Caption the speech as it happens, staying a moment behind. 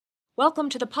Welcome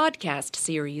to the podcast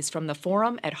series from the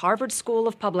Forum at Harvard School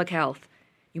of Public Health.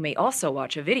 You may also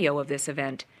watch a video of this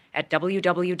event at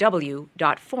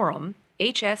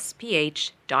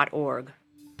www.forumhsph.org.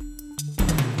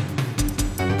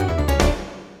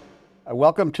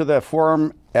 Welcome to the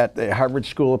Forum at the Harvard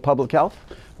School of Public Health.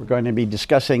 We're going to be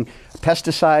discussing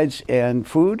pesticides and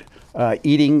food,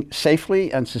 eating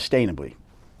safely and sustainably.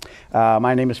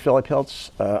 My name is Philip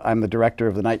Hiltz. I'm the director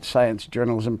of the Night Science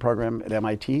Journalism program at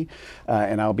MIT,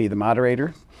 and I'll be the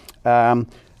moderator.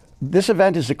 This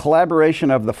event is a collaboration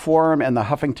of the Forum and the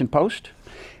Huffington Post.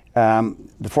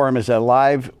 The Forum is a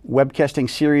live webcasting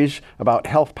series about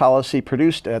health policy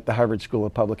produced at the Harvard School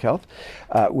of Public Health,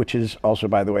 which is also,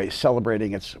 by the way,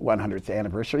 celebrating its 100th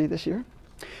anniversary this year.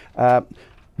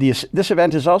 This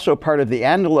event is also part of the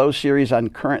Andalo series on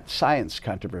current science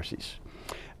controversies.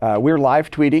 We're live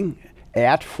tweeting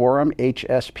at Forum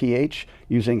HSPH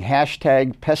using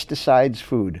hashtag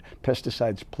 #PesticideSFood.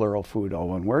 Pesticides, plural, food, all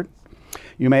one word.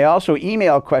 You may also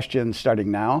email questions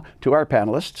starting now to our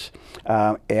panelists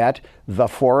at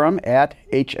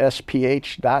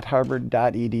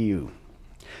theforum@hsph.harvard.edu.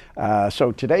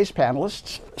 So today's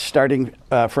panelists, starting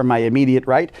from my immediate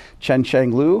right,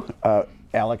 Chen-Cheng Liu,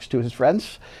 Alex to his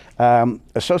friends,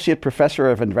 Associate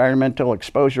Professor of Environmental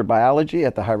Exposure Biology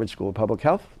at the Harvard School of Public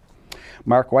Health.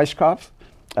 Mark Weisskopf,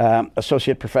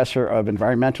 Associate Professor of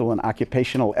Environmental and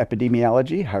Occupational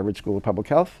Epidemiology, Harvard School of Public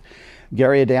Health.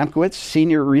 Gary Adamkiewicz,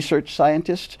 Senior Research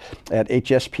Scientist at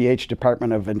HSPH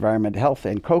Department of Environmental Health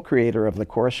and co-creator of the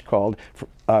course called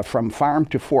From Farm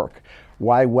to Fork,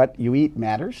 Why What You Eat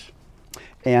Matters.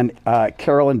 And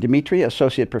Carolyn Dimitri,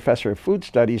 Associate Professor of Food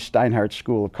Studies, Steinhardt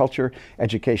School of Culture,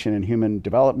 Education and Human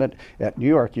Development at New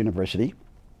York University,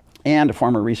 and a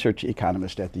former research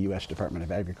economist at the U.S. Department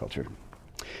of Agriculture.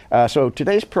 So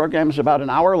today's program is about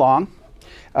an hour long.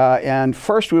 And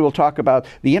first we will talk about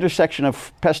the intersection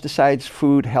of pesticides,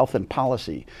 food, health, and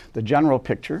policy, the general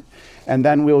picture. And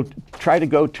then we'll try to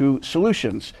go to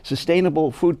solutions, sustainable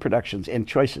food productions, and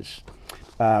choices.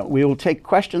 We will take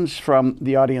questions from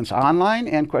the audience online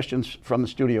and questions from the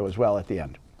studio as well at the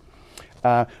end.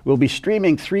 We'll be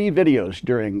streaming 3 videos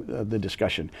during the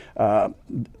discussion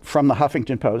from the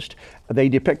Huffington Post. They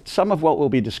depict some of what we'll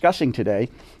be discussing today.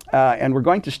 And we're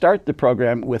going to start the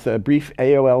program with a brief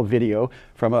AOL video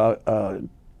from a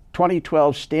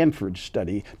 2012 Stanford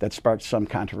study that sparked some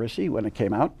controversy when it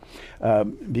came out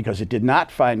because it did not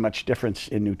find much difference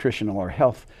in nutritional or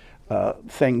health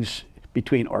things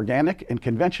between organic and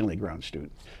conventionally grown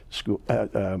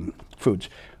foods.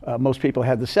 Most people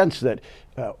had the sense that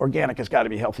organic has got to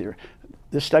be healthier.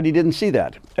 This study didn't see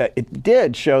that. It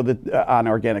did show that on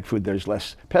organic food there's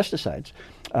less pesticides.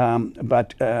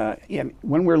 But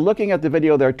when we're looking at the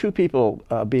video, there are 2 people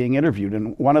being interviewed,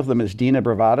 and one of them is Dina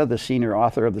Bravata, the senior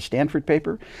author of the Stanford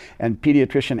paper, and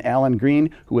pediatrician Alan Green,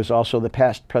 who is also the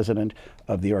past president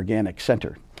of the Organic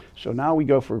Center. So now we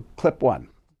go for clip 1.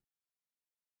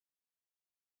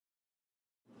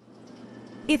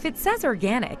 If it says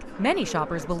organic, many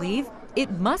shoppers believe it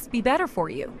must be better for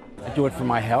you. I do it for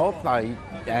my health,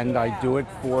 and I do it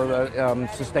for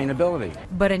sustainability.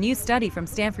 But a new study from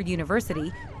Stanford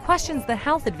University questions the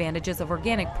health advantages of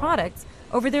organic products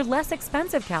over their less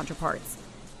expensive counterparts.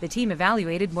 The team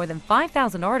evaluated more than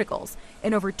 5,000 articles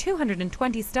in over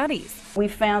 220 studies. We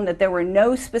found that there were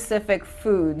no specific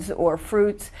foods or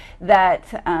fruits that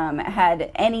had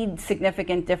any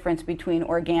significant difference between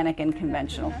organic and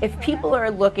conventional. If people are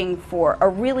looking for a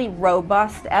really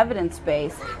robust evidence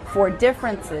base for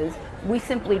differences, we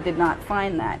simply did not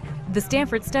find that. The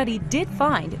Stanford study did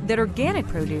find that organic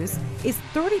produce is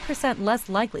 30% less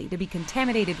likely to be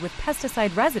contaminated with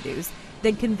pesticide residues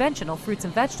than conventional fruits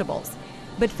and vegetables,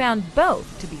 but found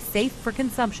both to be safe for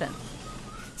consumption.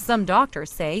 Some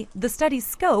doctors say the study's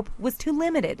scope was too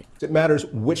limited. It matters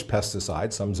which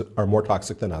pesticides, some are more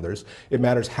toxic than others. It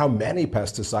matters how many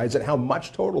pesticides and how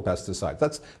much total pesticides.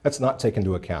 That's not taken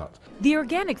into account. The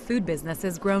organic food business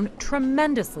has grown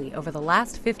tremendously over the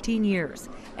last 15 years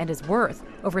and is worth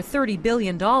over $30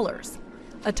 billion.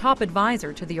 A top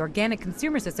advisor to the Organic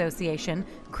Consumers Association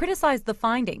criticized the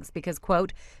findings because,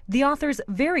 quote, the author's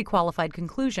very qualified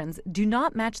conclusions do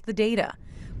not match the data,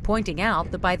 pointing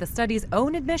out that by the study's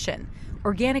own admission,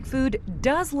 organic food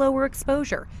does lower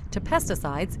exposure to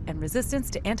pesticides and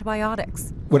resistance to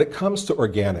antibiotics. When it comes to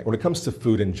organic, when it comes to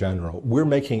food in general, we're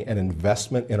making an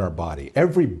investment in our body.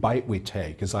 Every bite we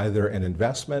take is either an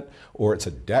investment or it's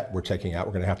a debt we're taking out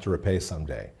we're going to have to repay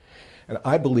someday. And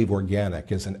I believe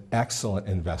organic is an excellent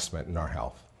investment in our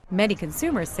health. Many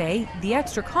consumers say the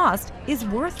extra cost is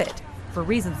worth it for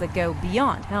reasons that go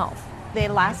beyond health. They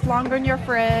last longer in your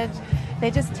fridge. They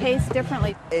just taste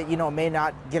differently. It, may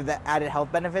not give the added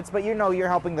health benefits, but you're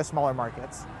helping the smaller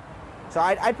markets. So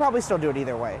I'd probably still do it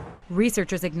either way.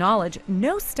 Researchers acknowledge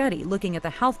no study looking at the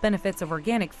health benefits of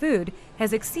organic food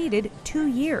has exceeded 2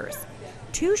 years.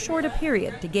 Too short a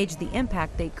period to gauge the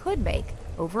impact they could make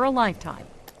over a lifetime.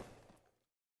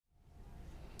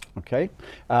 Okay.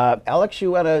 Alex, you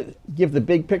want to give the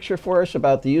big picture for us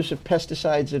about the use of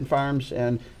pesticides in farms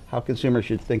and how consumers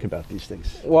should think about these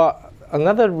things? Well,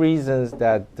 another reason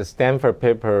that the Stanford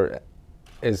paper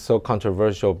is so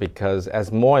controversial because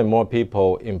as more and more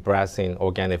people embracing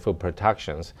organic food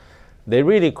productions, they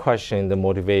really question the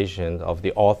motivation of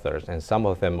the authors, and some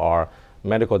of them are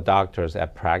medical doctors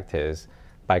at practice,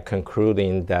 by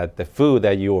concluding that the food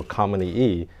that you will commonly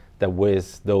eat that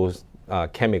with those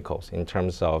chemicals in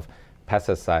terms of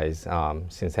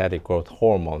pesticides, synthetic growth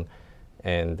hormone,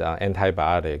 and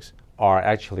antibiotics are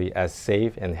actually as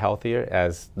safe and healthier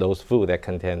as those food that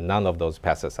contain none of those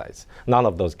pesticides, none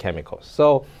of those chemicals.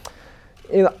 So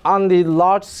on the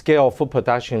large scale food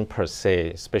production per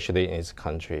se, especially in this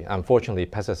country, unfortunately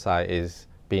pesticide is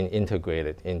being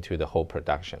integrated into the whole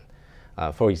production.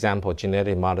 For example,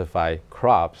 genetically modified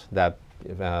crops that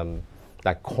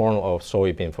like corn or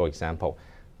soybean, for example,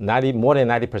 more than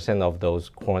 90% of those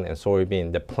corn and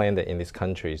soybean that planted in these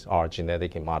countries are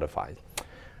genetically modified.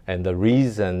 And the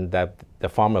reason that the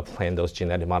farmer plant those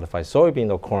genetically modified soybean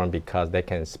or corn because they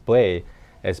can spray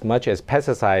as much as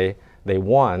pesticide they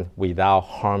want without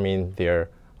harming their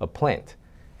plant.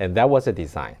 And that was a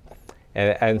design.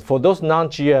 And for those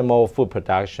non-GMO food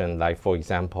production, like for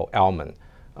example, almond,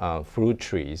 fruit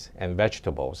trees, and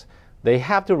vegetables, they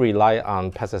have to rely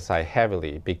on pesticide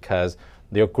heavily because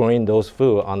they're growing those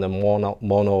food on the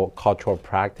monocultural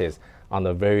practice on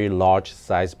a very large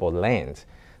sizable land.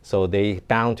 So they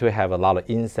bound to have a lot of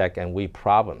insect and weed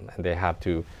problem, and they have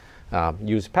to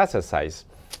use pesticides.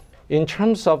 In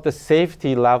terms of the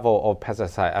safety level of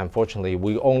pesticide, unfortunately,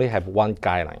 we only have one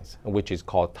guidelines, which is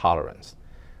called tolerance.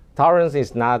 Tolerance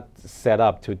is not set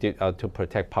up to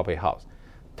protect public health.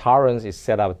 Tolerance is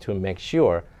set up to make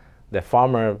sure the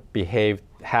farmer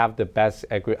have the best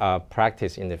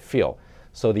practice in the field.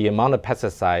 So the amount of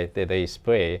pesticide that they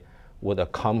spray would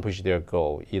accomplish their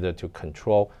goal, either to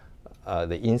control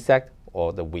the insect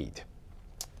or the weed.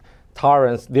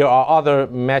 Tolerance, there are other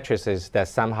matrices that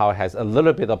somehow has a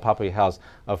little bit of public health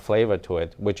flavor to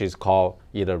it, which is called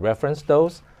either reference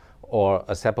dose or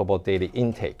acceptable daily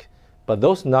intake. But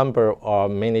those numbers are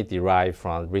mainly derived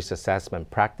from risk assessment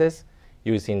practice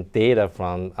using data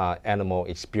from animal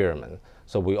experiment.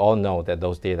 So we all know that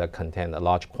those data contain a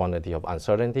large quantity of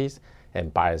uncertainties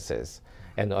and biases.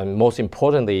 And most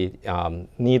importantly,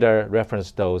 neither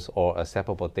reference dose or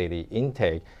acceptable daily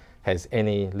intake has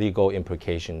any legal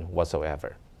implication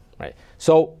whatsoever, right?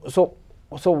 So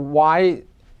why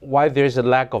there's a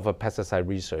lack of a pesticide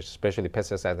research, especially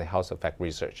pesticide and health effect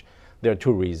research? There are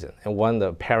two reasons. And one, the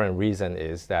apparent reason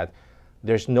is that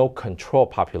there's no control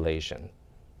population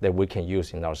that we can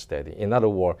use in our study. In other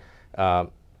words,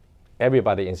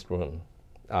 everybody in this room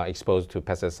exposed to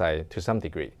pesticide to some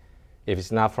degree. If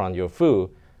it's not from your food,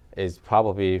 it's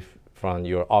probably from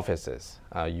your offices,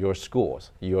 your schools,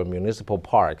 your municipal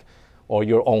park, or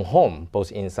your own home,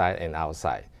 both inside and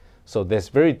outside. So that's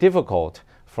very difficult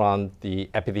from the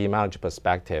epidemiology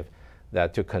perspective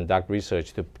that to conduct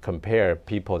research to compare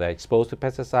people that are exposed to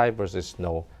pesticide versus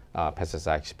no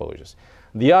pesticide exposures.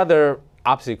 The other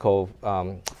obstacle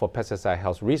for pesticide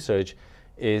health research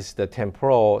is the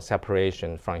temporal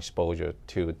separation from exposure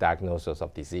to diagnosis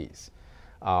of disease.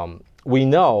 We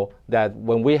know that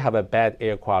when we have a bad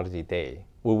air quality day,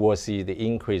 we will see the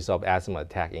increase of asthma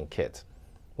attack in kids.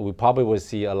 We probably will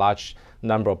see a large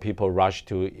number of people rush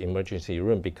to emergency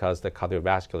room because of the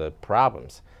cardiovascular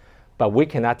problems. But we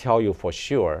cannot tell you for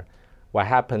sure what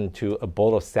happened to a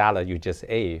bowl of salad you just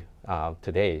ate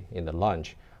today in the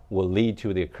lunch will lead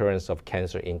to the occurrence of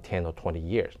cancer in 10 or 20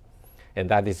 years. And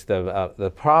that is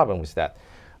the problem with that.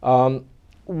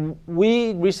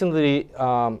 We recently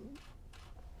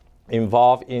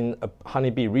involved in a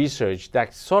honeybee research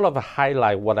that sort of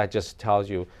highlight what I just told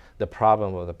you, the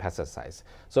problem of the pesticides.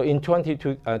 So in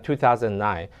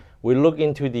 2009, we looked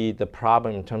into the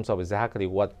problem in terms of exactly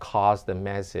what caused the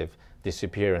massive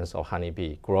disappearance of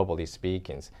honeybee, globally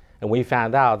speaking. And we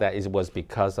found out that it was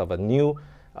because of a new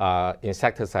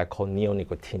insecticide called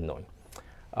neonicotinoid.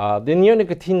 The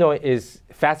neonicotinoid is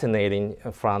fascinating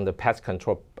from the pest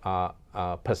control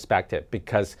perspective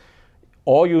because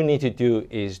all you need to do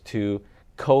is to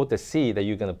coat the seed that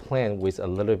you're going to plant with a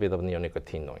little bit of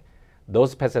neonicotinoid.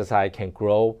 Those pesticides can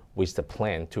grow with the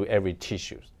plant to every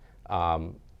tissue,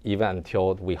 even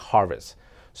until we harvest.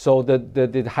 So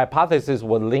the hypothesis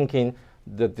was linking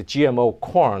the GMO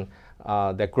corn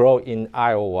that grow in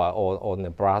Iowa or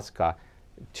Nebraska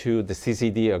to the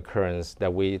CCD occurrence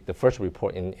that the first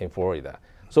report in Florida.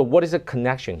 So what is the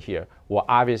connection here? Well,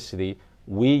 obviously,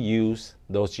 we use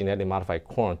those genetically modified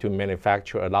corn to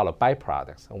manufacture a lot of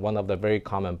byproducts. And one of the very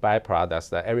common byproducts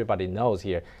that everybody knows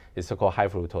here is so-called high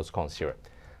fructose corn syrup.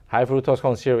 High fructose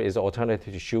corn syrup is an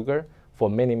alternative to sugar for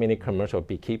many, many commercial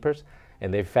beekeepers,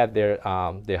 and they fed their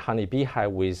honeybee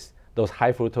hive with those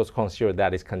high fructose corn syrup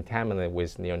that is contaminated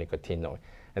with neonicotinoid,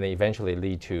 and they eventually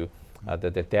lead to the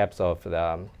deaths of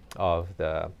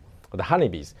the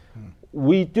honeybees.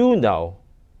 We do know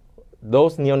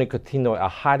those neonicotinoids are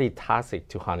highly toxic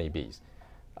to honeybees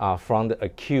from the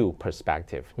acute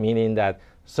perspective, meaning that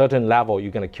certain level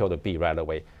you're going to kill the bee right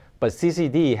away. But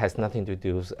CCD has nothing to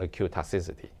do with acute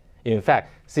toxicity. In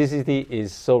fact, CCD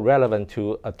is so relevant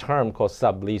to a term called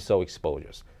sublethal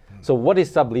exposures. So what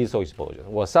is sublethal exposure?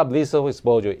 Well, sublethal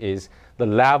exposure is the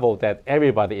level that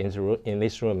everybody in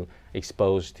this room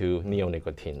exposed to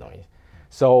neonicotinoids.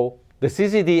 So the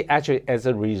CCD actually is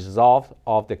a result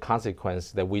of the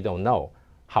consequence that we don't know.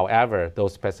 However,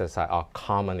 those pesticides are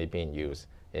commonly being used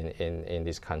in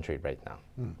this country right now.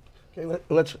 Okay,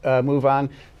 let's move on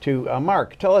to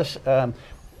Mark. Tell us,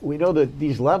 we know that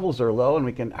these levels are low and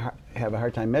we can have a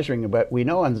hard time measuring them, but we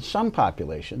know on some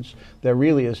populations there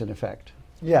really is an effect.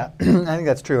 Yeah, I think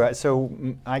that's true. So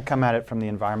I come at it from the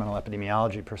environmental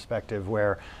epidemiology perspective,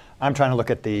 where I'm trying to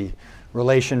look at the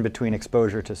relation between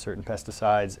exposure to certain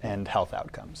pesticides and health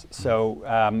outcomes. So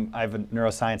I have a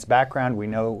neuroscience background. We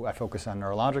know I focus on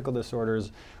neurological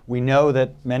disorders. We know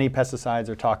that many pesticides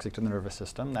are toxic to the nervous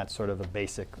system. That's sort of a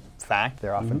basic fact.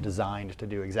 They're often designed to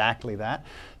do exactly that.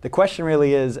 The question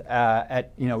really is,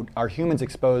 are humans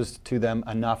exposed to them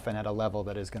enough and at a level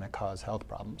that is going to cause health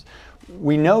problems?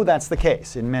 We know that's the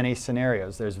case in many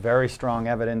scenarios. There's very strong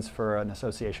evidence for an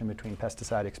association between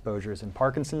pesticide exposures and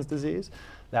Parkinson's disease.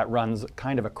 That runs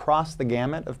kind of across the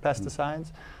gamut of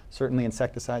pesticides, certainly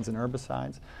insecticides and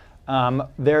herbicides.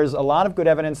 There's a lot of good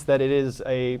evidence that it is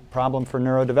a problem for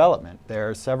neurodevelopment. There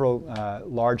are several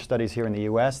large studies here in the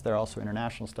US. There are also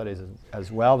international studies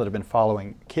as well that have been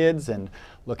following kids and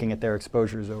looking at their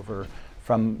exposures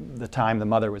from the time the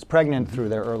mother was pregnant through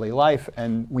their early life.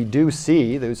 And we do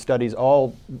see, those studies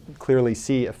all clearly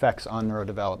see effects on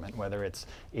neurodevelopment, whether it's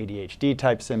ADHD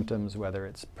type symptoms, whether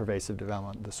it's pervasive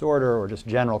developmental disorder, or just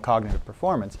general cognitive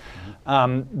performance.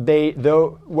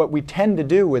 What we tend to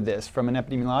do with this from an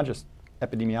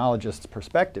epidemiologist's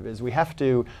perspective is we have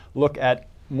to look at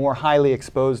more highly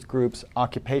exposed groups,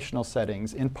 occupational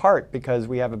settings, in part because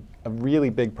we have a really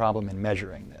big problem in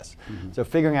measuring this. So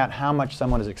figuring out how much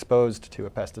someone is exposed to a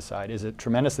pesticide is a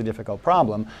tremendously difficult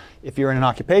problem. If you're in an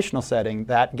occupational setting,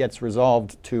 that gets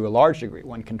resolved to a large degree.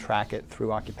 One can track it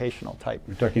through occupational type.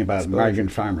 We're talking about migrant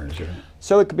farmers.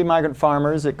 So it could be migrant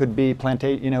farmers, it could be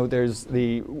there's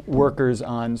the workers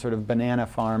on sort of banana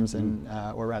farms and,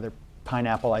 or rather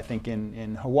pineapple, I think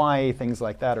in Hawaii, things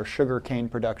like that, or sugar cane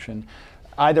production.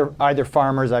 Either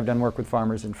farmers, I've done work with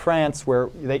farmers in France where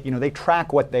they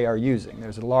track what they are using.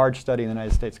 There's a large study in the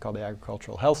United States called the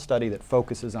Agricultural Health Study that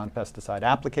focuses on pesticide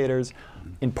applicators,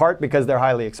 in part because they're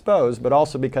highly exposed, but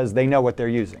also because they know what they're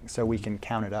using, so we can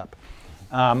count it up.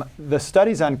 The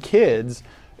studies on kids,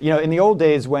 in the old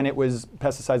days when it was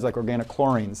pesticides like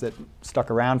organochlorines that stuck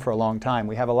around for a long time,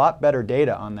 we have a lot better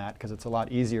data on that because it's a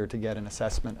lot easier to get an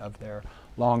assessment of their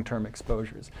long-term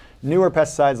exposures. Newer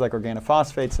pesticides like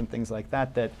organophosphates and things like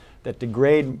that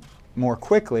degrade more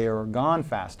quickly or are gone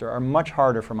faster are much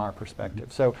harder from our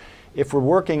perspective. So if we're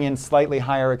working in slightly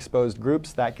higher exposed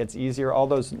groups, that gets easier. All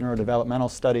those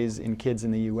neurodevelopmental studies in kids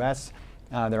in the US,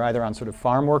 they're either on sort of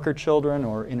farm worker children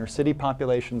or inner city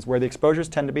populations where the exposures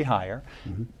tend to be higher,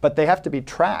 but they have to be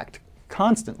tracked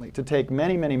constantly to take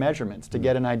many, many measurements to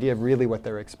get an idea of really what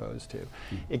they're exposed to.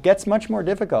 It gets much more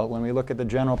difficult when we look at the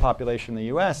general population in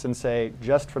the US and say,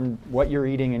 just from what you're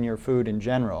eating in your food in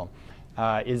general,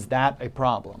 is that a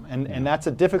problem? And that's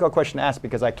a difficult question to ask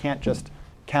because I can't just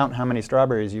count how many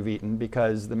strawberries you've eaten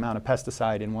because the amount of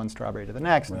pesticide in one strawberry to the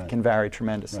next can vary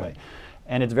tremendously.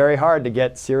 And it's very hard to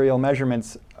get serial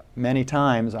measurements many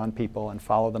times on people and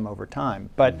follow them over time.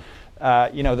 But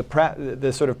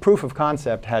the sort of proof of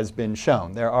concept has been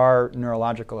shown. There are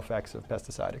neurological effects of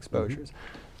pesticide exposures.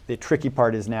 The tricky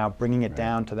part is now bringing it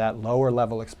down to that lower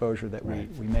level exposure that we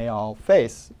may all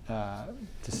face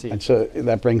to see. And so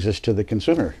that brings us to the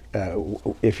consumer.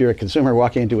 If you're a consumer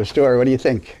walking into a store, what do you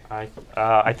think?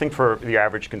 I think for the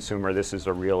average consumer, this is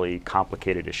a really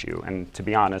complicated issue. And to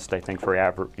be honest, I think for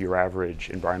your average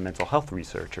environmental health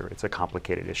researcher, it's a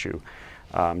complicated issue.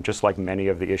 Just like many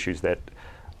of the issues that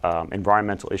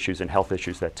environmental issues and health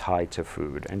issues that tie to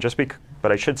food. And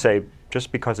but I should say,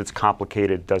 just because it's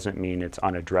complicated doesn't mean it's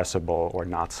unaddressable or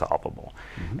not solvable.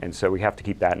 And so we have to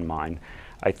keep that in mind.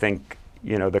 I think,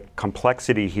 the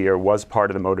complexity here was part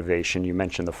of the motivation. You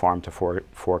mentioned the Farm to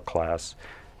Fork class,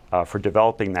 for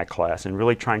developing that class and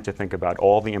really trying to think about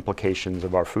all the implications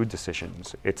of our food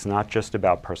decisions. It's not just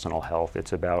about personal health,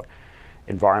 it's about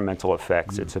environmental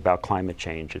effects, it's about climate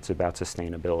change, it's about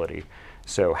sustainability.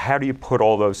 So how do you put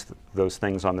all those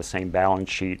things on the same balance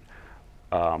sheet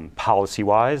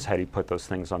policy-wise? How do you put those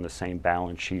things on the same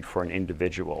balance sheet for an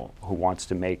individual who wants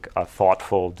to make a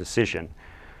thoughtful decision?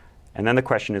 And then the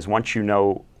question is, once you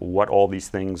know what all these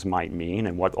things might mean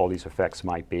and what all these effects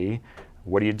might be,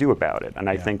 what do you do about it? And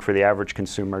I think for the average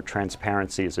consumer,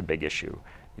 transparency is a big issue.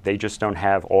 They just don't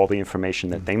have all the information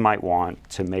that they might want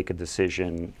to make a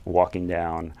decision walking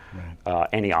down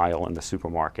any aisle in the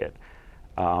supermarket.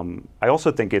 I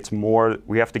also think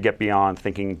we have to get beyond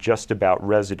thinking just about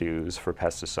residues for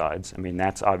pesticides. I mean,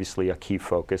 that's obviously a key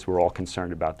focus. We're all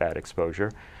concerned about that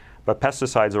exposure. But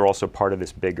pesticides are also part of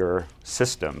this bigger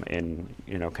system in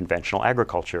conventional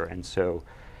agriculture. And so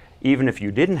even if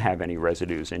you didn't have any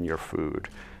residues in your food,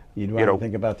 you'd want to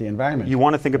think about the environment. You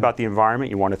want to think about the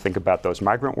environment. You want to think about those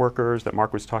migrant workers that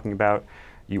Mark was talking about.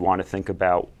 You want to think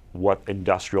about what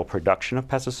industrial production of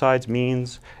pesticides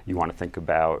means. You want to think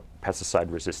about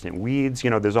pesticide-resistant weeds.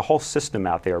 There's a whole system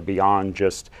out there beyond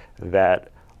just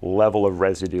that level of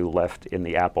residue left in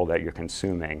the apple that you're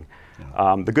consuming.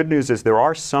 The good news is there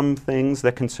are some things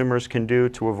that consumers can do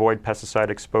to avoid pesticide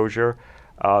exposure.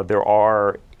 There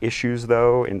are issues,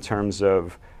 though, in terms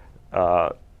of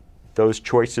those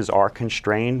choices are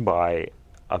constrained by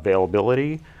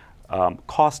availability.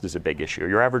 Cost is a big issue.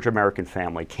 Your average American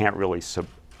family can't really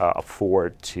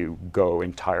afford to go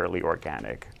entirely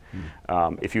organic.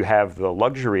 If you have the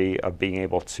luxury of being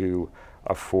able to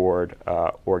afford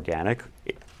organic,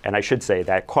 and I should say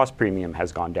that cost premium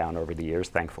has gone down over the years,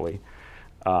 thankfully,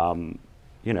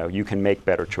 you can make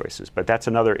better choices. But that's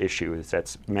another issue, is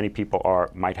that many people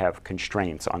might have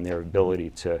constraints on their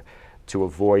ability to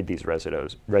avoid these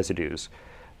residues.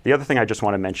 The other thing I just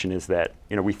want to mention is that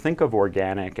we think of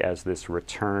organic as this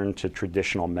return to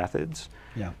traditional methods,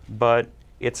 but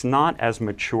it's not as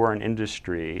mature an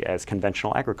industry as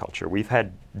conventional agriculture. We've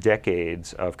had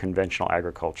decades of conventional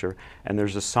agriculture, and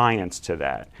there's a science to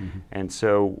that. And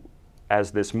so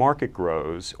as this market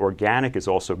grows, organic is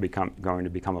also going to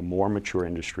become a more mature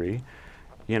industry,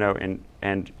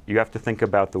 and you have to think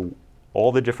about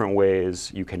all the different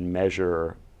ways you can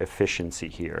measure efficiency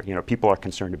here. People are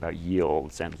concerned about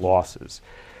yields and losses,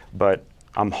 but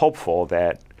I'm hopeful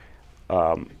that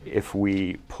if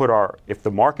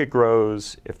the market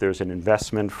grows, if there's an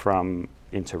investment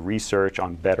into research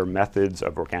on better methods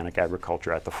of organic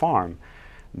agriculture at the farm,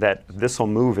 that this will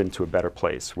move into a better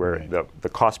place where the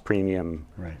cost premium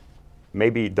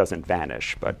maybe doesn't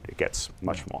vanish, but it gets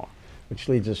much smaller. Which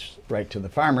leads us right to the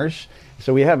farmers.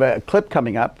 So we have a clip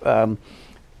coming up.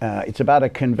 It's about a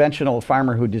conventional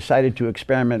farmer who decided to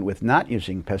experiment with not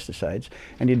using pesticides,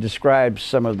 and he describes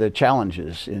some of the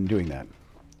challenges in doing that.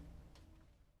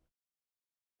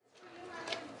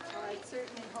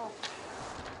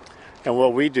 And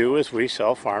what we do is we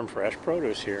sell farm fresh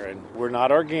produce here, and we're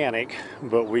not organic,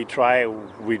 but we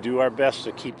do our best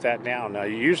to keep that down. Now,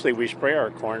 usually we spray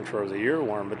our corn for the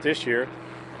earworm, but this year,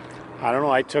 I don't know,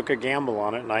 I took a gamble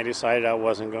on it, and I decided I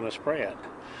wasn't going to spray it.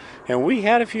 And we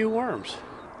had a few worms.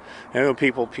 And when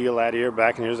people peel that ear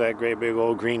back, and there's that great big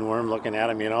old green worm looking at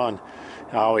them, and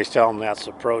I always tell them that's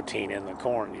the protein in the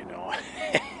corn,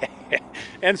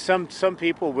 And some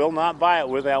people will not buy it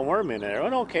with that worm in there.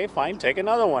 And okay, fine, take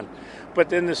another one.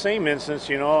 But in the same instance,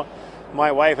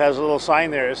 my wife has a little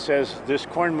sign there that says, this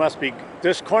corn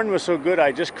was so good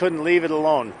I just couldn't leave it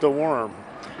alone, the worm.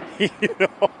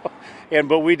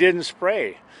 But we didn't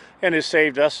spray. And it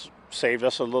saved us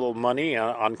a little money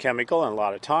on chemical and a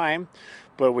lot of time.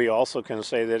 But we also can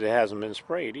say that it hasn't been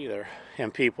sprayed either.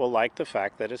 And people like the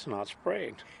fact that it's not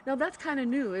sprayed. Now that's kind of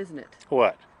new, isn't it?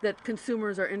 What? That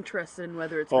consumers are interested in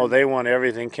whether it's... Oh, they want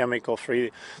everything chemical free.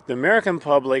 The American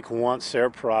public wants their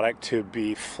product to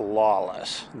be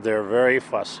flawless. They're very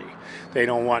fussy. They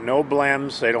don't want no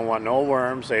blems, they don't want no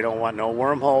worms, they don't want no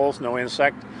wormholes, no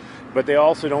insect, but they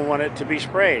also don't want it to be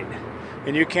sprayed.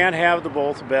 And you can't have the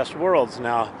both best worlds.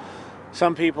 Now,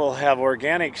 some people have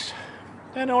organics,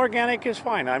 and organic is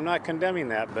fine. I'm not condemning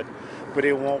that, but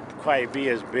it won't quite be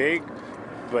as big.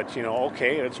 But,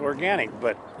 okay, it's organic,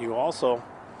 but you also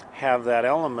have that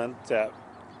element that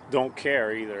don't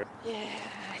care either. Yeah,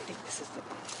 I think this is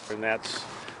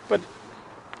but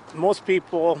most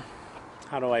people,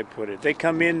 how do I put it? They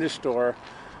come in the store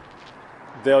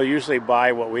they'll usually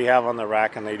buy what we have on the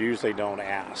rack, and they usually don't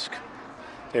ask.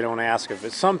 They don't ask if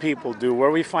it's. Some people do. Where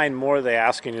we find more of the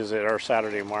asking is at our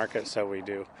Saturday markets that we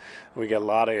do. We get a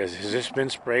lot of, has this been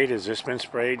sprayed? Has this been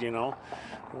sprayed, you know?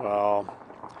 Well,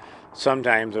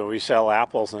 sometimes when we sell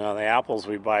apples, and the apples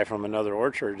we buy from another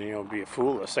orchard, you know, it'd be a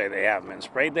fool to say they haven't been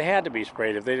sprayed. They had to be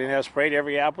sprayed. If they didn't have sprayed,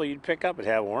 every apple you'd pick up would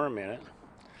have worm in it.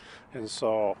 And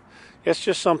so it's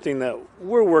just something that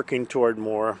we're working toward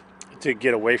more to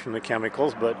get away from the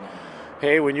chemicals. But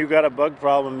hey, when you got a bug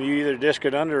problem, you either disc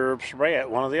it under or spray it,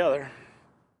 one or the other.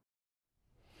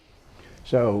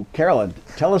 So, Carolyn,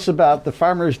 tell us about the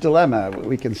farmer's dilemma.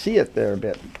 We can see it there a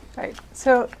bit. Right.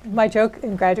 So my joke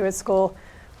in graduate school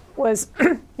was,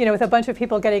 you know, with a bunch of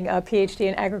people getting a PhD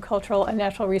in agricultural and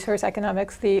natural resource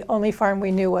economics, the only farm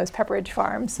we knew was Pepperidge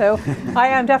Farm. So I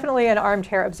am definitely an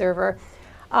armchair observer.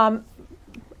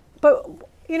 But,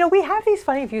 you know, we have these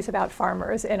funny views about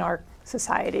farmers in our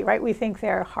society, right? We think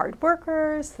they're hard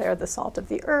workers, they're the salt of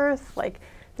the earth, like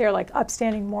they're like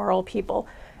upstanding moral people.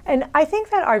 And I think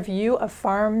that our view of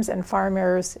farms and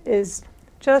farmers is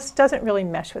just doesn't really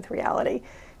mesh with reality.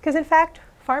 Because in fact,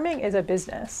 farming is a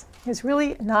business. It's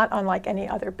really not unlike any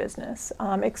other business,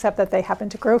 except that they happen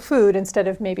to grow food instead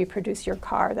of maybe produce your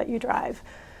car that you drive.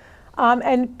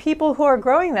 And people who are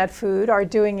growing that food are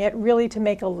doing it really to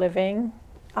make a living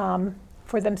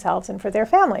for themselves and for their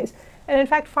families. And in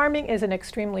fact, farming is an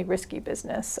extremely risky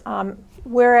business.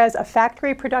 Whereas a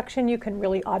factory production, you can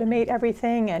really automate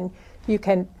everything, and you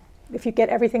can, if you get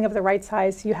everything of the right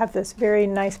size, you have this very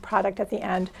nice product at the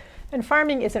end. And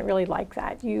farming isn't really like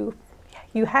that. You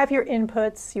have your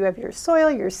inputs, you have your soil,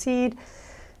 your seed,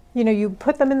 you know, you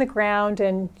put them in the ground,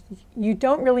 and you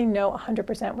don't really know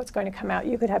 100% what's going to come out.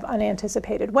 You could have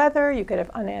unanticipated weather, you could have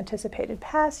unanticipated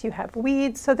pests, you have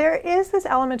weeds. So there is this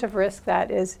element of risk that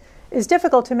is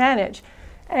difficult to manage.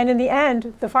 And in the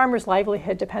end, the farmer's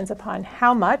livelihood depends upon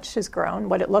how much is grown,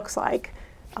 what it looks like,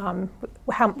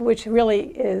 which really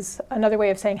is another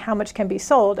way of saying how much can be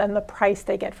sold, and the price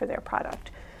they get for their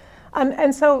product.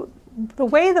 And so the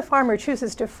way the farmer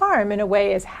chooses to farm, in a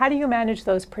way, is how do you manage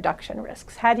those production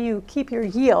risks? How do you keep your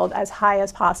yield as high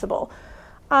as possible?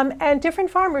 And different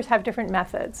farmers have different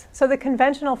methods. So the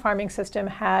conventional farming system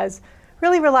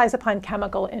really relies upon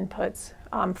chemical inputs,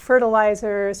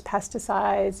 fertilizers,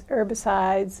 pesticides,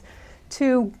 herbicides,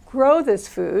 to grow this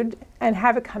food and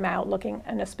have it come out looking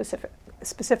in a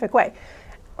specific way.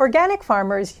 Organic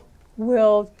farmers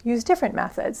will use different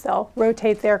methods. They'll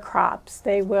rotate their crops.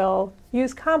 They will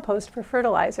use compost for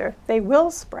fertilizer. They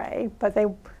will spray, but they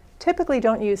typically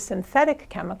don't use synthetic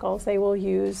chemicals. They will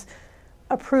use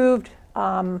approved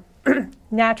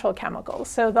natural chemicals.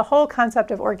 So the whole concept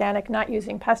of organic not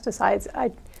using pesticides,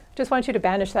 I just want you to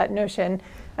banish that notion,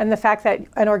 and the fact that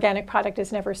an organic product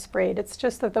is never sprayed. It's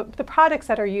just that the products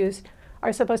that are used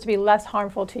are supposed to be less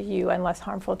harmful to you and less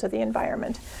harmful to the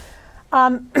environment.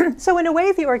 So in a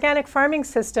way, the organic farming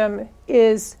system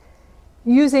is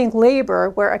using labor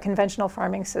where a conventional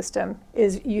farming system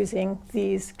is using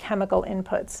these chemical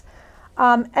inputs.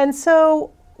 And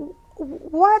so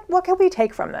what can we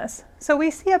take from this? So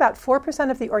we see about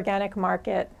 4% of the organic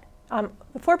market,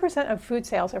 4% of food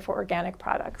sales are for organic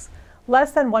products.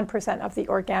 Less than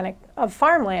 1% of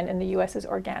farmland in the US is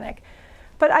organic.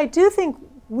 But I do think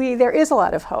there is a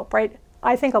lot of hope, right?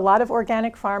 I think a lot of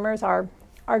organic farmers are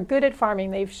good at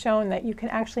farming. They've shown that you can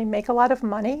actually make a lot of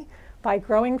money by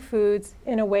growing foods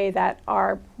in a way that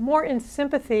are more in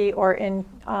sympathy or in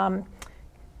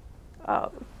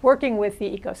working with the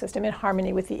ecosystem, in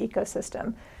harmony with the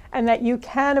ecosystem, and that you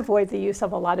can avoid the use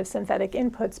of a lot of synthetic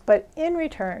inputs, but in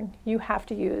return, you have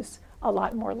to use a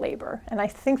lot more labor. And I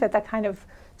think that kind of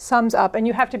sums up, and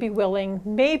you have to be willing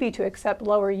maybe to accept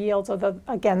lower yields, although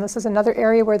again, this is another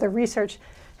area where the research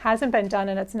hasn't been done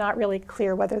and it's not really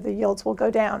clear whether the yields will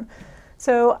go down.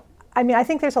 So, I mean, I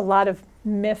think there's a lot of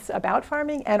myths about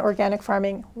farming and organic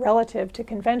farming relative to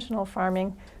conventional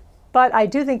farming, but I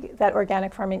do think that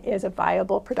organic farming is a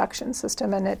viable production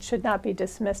system, and it should not be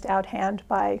dismissed out hand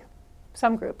by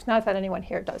some groups. Not that anyone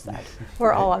here does that.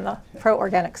 We're all on the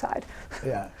pro-organic side.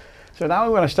 Yeah. So now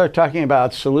we want to start talking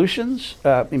about solutions,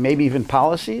 maybe even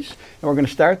policies. And we're going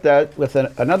to start that with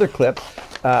another clip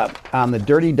on the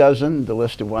Dirty Dozen, the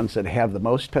list of ones that have the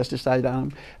most pesticide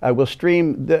on them. We'll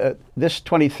stream this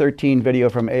 2013 video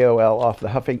from AOL off the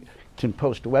Huffington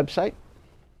Post website.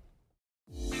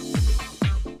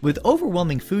 With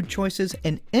overwhelming food choices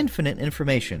and infinite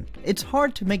information, it's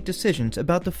hard to make decisions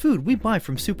about the food we buy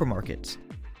from supermarkets.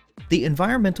 The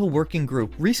Environmental Working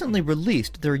Group recently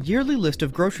released their yearly list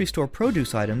of grocery store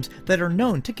produce items that are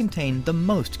known to contain the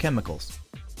most chemicals.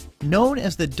 Known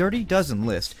as the Dirty Dozen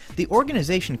list, the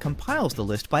organization compiles the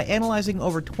list by analyzing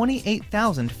over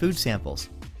 28,000 food samples.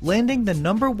 Landing the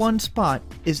 #1 spot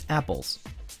is apples.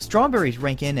 Strawberries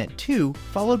rank in at 2,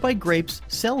 followed by grapes,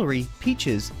 celery,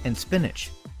 peaches, and spinach.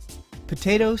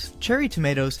 Potatoes, cherry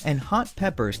tomatoes, and hot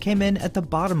peppers came in at the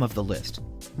bottom of the list,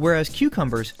 whereas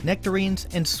cucumbers, nectarines,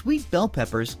 and sweet bell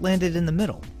peppers landed in the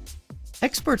middle.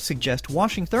 Experts suggest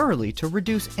washing thoroughly to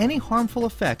reduce any harmful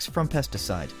effects from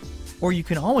pesticide, or you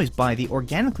can always buy the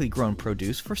organically grown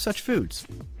produce for such foods.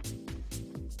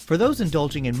 For those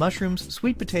indulging in mushrooms,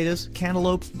 sweet potatoes,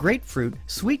 cantaloupe, grapefruit,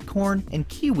 sweet corn, and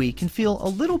kiwi can feel a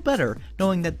little better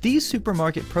knowing that these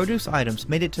supermarket produce items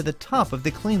made it to the top of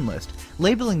the clean list,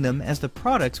 labeling them as the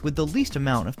products with the least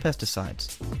amount of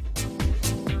pesticides.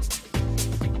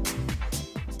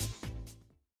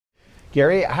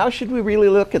 Gary, how should we really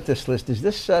look at this list? Is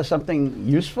this something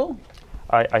useful?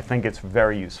 I think it's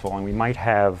very useful, and we might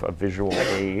have a visual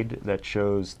aid that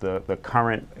shows the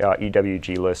current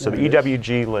EWG list. So the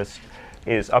EWG list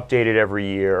is updated every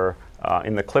year.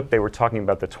 In the clip, they were talking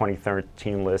about the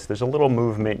 2013 list. There's a little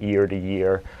movement year to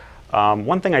year.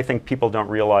 One thing I think people don't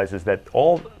realize is that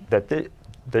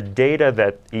the data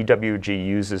that EWG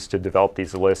uses to develop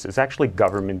these lists is actually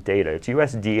government data. It's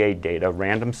USDA data,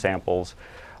 random samples.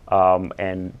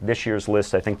 And this year's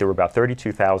list, I think there were about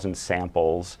 32,000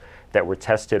 samples that were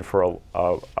tested for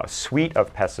a suite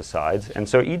of pesticides. And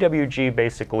so EWG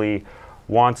basically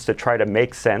wants to try to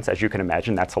make sense, as you can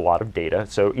imagine, that's a lot of data.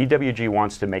 So EWG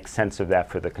wants to make sense of that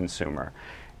for the consumer.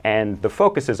 And the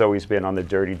focus has always been on the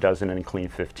Dirty Dozen and Clean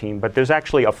 15, but there's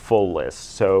actually a full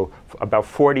list. So about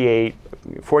 48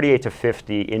 to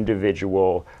 50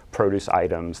 individual produce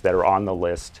items that are on the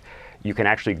list. You can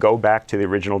actually go back to the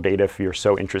original data if you're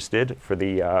so interested. For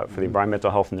the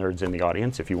environmental health nerds in the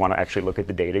audience, if you want to actually look at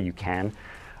the data, you can.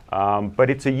 But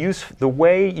the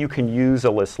way you can use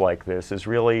a list like this is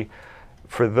really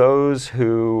for those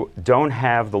who don't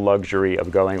have the luxury of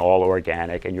going all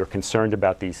organic and you're concerned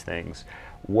about these things.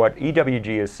 What EWG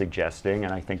is suggesting,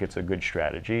 and I think it's a good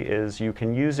strategy, is you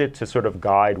can use it to sort of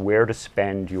guide where to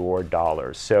spend your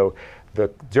dollars. So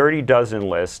the Dirty Dozen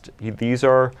list, these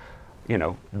are,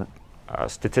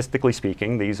 statistically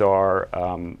speaking, these are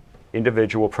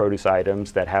individual produce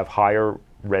items that have higher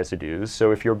residues.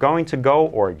 So if you're going to go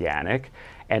organic,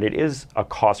 and it is a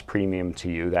cost premium to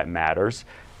you that matters,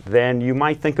 then you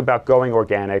might think about going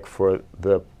organic for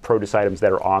the produce items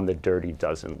that are on the Dirty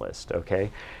Dozen list, okay?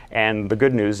 And the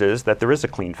good news is that there is a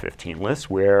Clean 15 list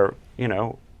where,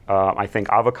 I think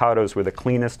avocados were the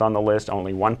cleanest on the list.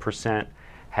 Only 1%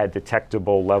 had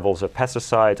detectable levels of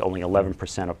pesticides, only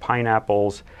 11% of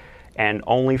pineapples, and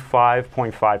only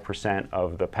 5.5%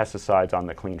 of the pesticides on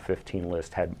the Clean 15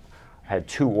 list had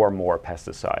 2 or more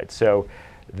pesticides. So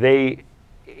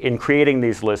in creating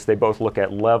these lists, they both look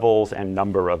at levels and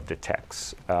number of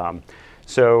detects.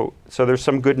 So there's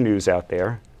some good news out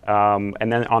there.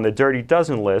 And then on the Dirty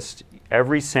Dozen list,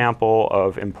 every sample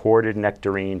of imported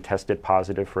nectarine tested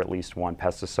positive for at least one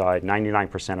pesticide.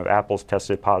 99% of apples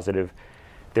tested positive.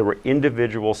 There were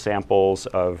individual samples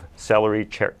of celery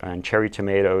and cherry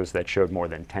tomatoes that showed more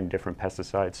than 10 different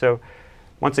pesticides. So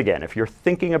once again, if you're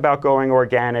thinking about going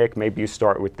organic, maybe you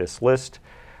start with this list.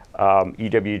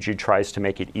 EWG tries to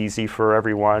make it easy for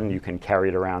everyone. You can carry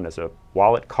it around as a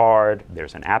wallet card.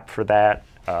 There's an app for that,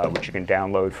 which you can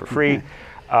download for free.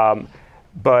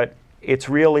 But it's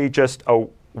really just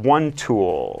one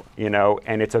tool,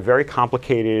 and it's a very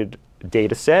complicated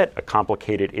data set, a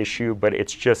complicated issue, but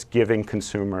it's just giving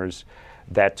consumers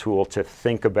that tool to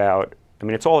think about. I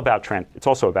mean, it's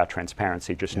also about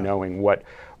transparency, just knowing what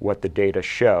the data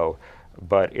show,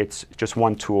 but it's just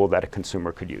one tool that a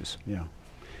consumer could use. Yeah.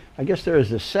 I guess there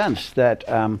is a sense that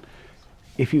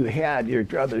if you had your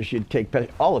druthers, you'd take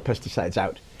all the pesticides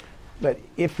out. But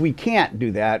if we can't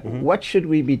do that, what should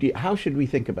we be how should we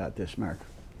think about this, Mark?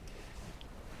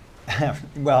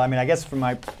 Well, I mean, I guess from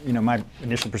my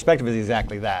initial perspective is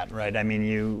exactly that, right? I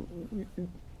mean,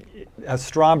 a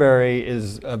strawberry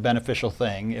is a beneficial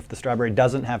thing. If the strawberry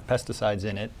doesn't have pesticides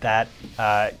in it, that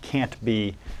can't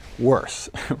be worse,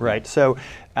 right? So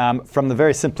from the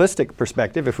very simplistic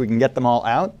perspective, if we can get them all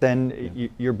out, then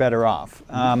you're better off.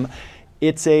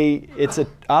 It's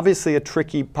obviously a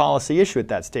tricky policy issue at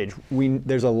that stage.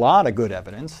 There's a lot of good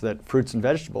evidence that fruits and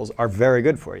vegetables are very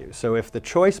good for you. So if the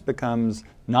choice becomes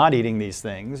not eating these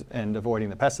things and avoiding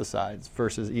the pesticides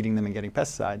versus eating them and getting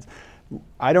pesticides,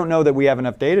 I don't know that we have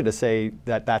enough data to say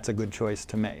that that's a good choice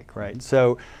to make, right?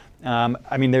 So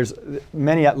I mean, there's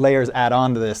many layers add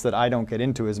on to this that I don't get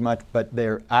into as much, but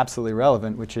they're absolutely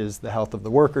relevant, which is the health of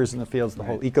the workers in the fields, the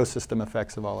whole ecosystem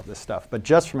effects of all of this stuff. But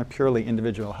just from a purely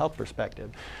individual health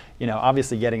perspective,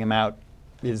 obviously getting them out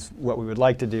is what we would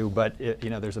like to do, but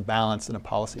there's a balance and a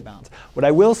policy balance. What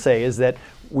I will say is that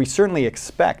we certainly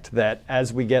expect that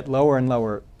as we get lower and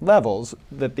lower levels,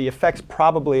 that the effects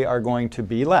probably are going to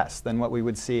be less than what we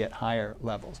would see at higher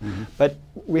levels. But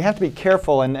we have to be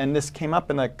careful, and this came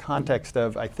up in the context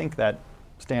of, I think, that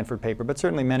Stanford paper, but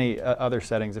certainly many other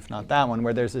settings, if not that one,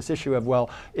 where there's this issue of, well,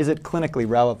 is it clinically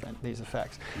relevant, these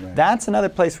effects? That's another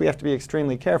place we have to be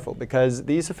extremely careful, because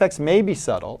these effects may be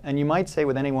subtle, and you might say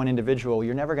with any one individual,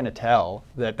 you're never going to tell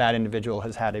that that individual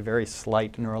has had a very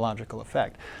slight neurological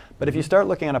effect. But if you start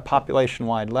looking at a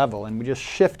population-wide level, and we just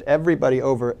shift everybody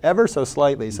over ever so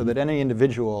slightly so that any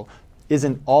individual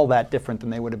isn't all that different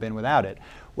than they would have been without it,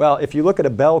 well, if you look at a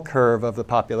bell curve of the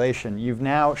population, you've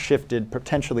now shifted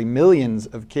potentially millions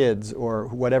of kids, or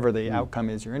whatever the outcome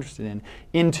is you're interested in,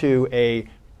 into a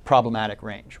problematic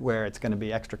range where it's going to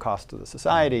be extra cost to the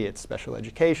society, it's special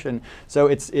education. So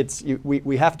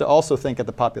we have to also think at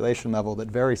the population level that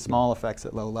very small effects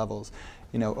at low levels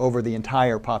over the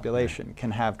entire population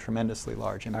can have tremendously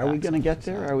large impacts. Are we going to get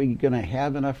there? Are we going to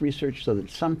have enough research so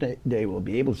that someday we'll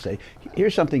be able to say,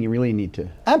 here's something you really need to?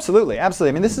 Absolutely, absolutely.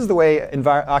 I mean, this is the way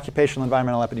occupational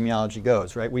environmental epidemiology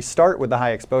goes, right? We start with the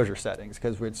high exposure settings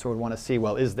because we sort of want to see,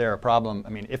 well, is there a problem? I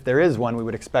mean, if there is one, we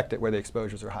would expect it where the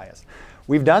exposures are highest.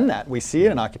 We've done that. We see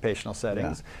it in occupational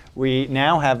settings. We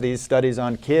now have these studies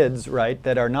on kids, right,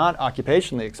 that are not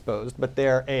occupationally exposed, but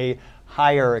they're a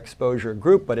higher exposure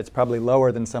group, but it's probably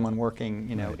lower than someone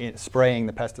working, spraying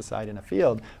the pesticide in a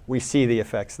field. We see the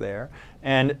effects there.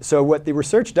 And so what the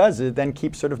research does is it then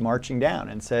keeps sort of marching down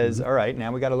and says, all right,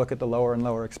 now we got to look at the lower and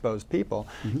lower exposed people.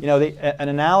 An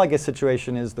analogous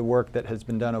situation is the work that has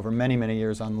been done over many, many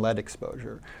years on lead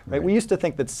exposure. Right? We used to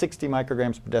think that 60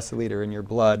 micrograms per deciliter in your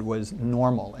blood was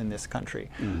normal in this country.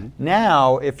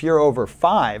 Now, if you're over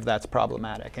 5, that's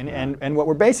problematic. And what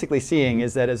we're basically seeing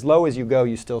is that as low as you go,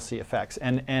 you still see effects.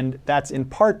 And that's in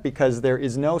part because there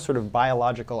is no sort of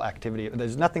biological activity.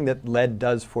 There's nothing that lead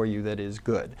does for you that is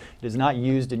good. It is not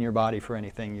used in your body for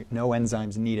anything. No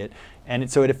enzymes need it.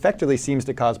 And so it effectively seems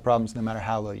to cause problems no matter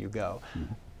how low you go.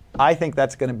 I think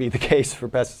that's going to be the case for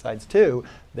pesticides too.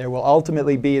 There will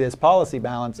ultimately be this policy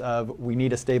balance of we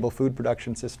need a stable food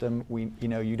production system.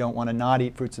 You don't want to not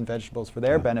eat fruits and vegetables for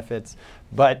their benefits.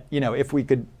 But if we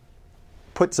could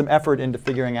put some effort into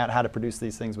figuring out how to produce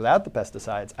these things without the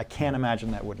pesticides, I can't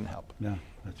imagine that wouldn't help. No,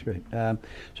 that's great.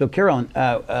 So Carolyn,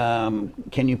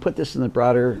 can you put this in the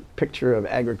broader picture of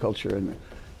agriculture?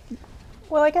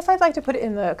 Well, I guess I'd like to put it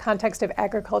in the context of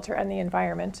agriculture and the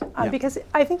environment, because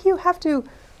I think you have to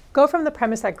go from the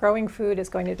premise that growing food is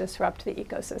going to disrupt the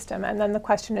ecosystem, and then the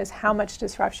question is how much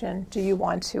disruption do you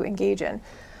want to engage in?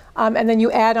 And then you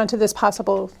add onto this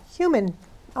possible human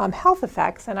health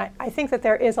effects, and I think that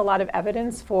there is a lot of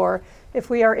evidence for, if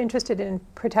we are interested in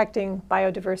protecting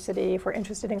biodiversity, if we're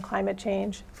interested in climate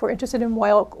change, if we're interested in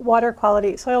water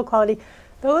quality, soil quality,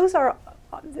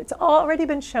 it's already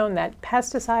been shown that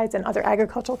pesticides and other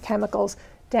agricultural chemicals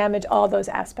damage all those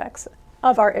aspects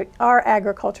of our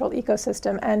agricultural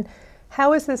ecosystem. And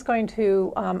how is this going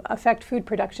to affect food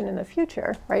production in the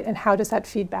future, right? And how does that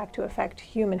feed back to affect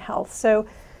human health? So,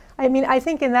 I mean, I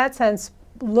think in that sense,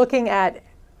 looking at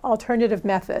alternative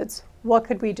methods, what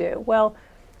could we do? Well,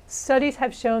 studies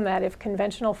have shown that if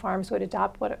conventional farms would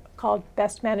adopt what are called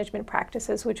best management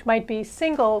practices, which might be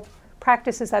single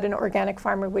practices that an organic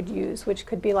farmer would use, which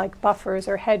could be like buffers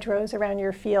or hedgerows around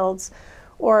your fields,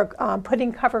 or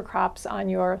putting cover crops on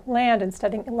your land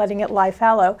instead of letting it lie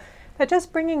fallow, that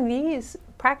just bringing these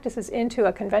practices into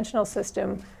a conventional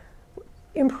system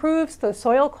improves the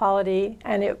soil quality,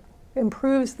 and it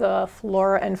improves the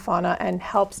flora and fauna and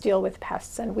helps deal with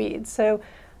pests and weeds. So,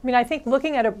 I mean, I think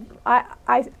looking at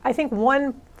I think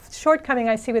one shortcoming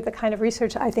I see with the kind of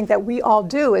research I think that we all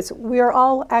do is we are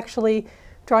all actually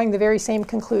drawing the very same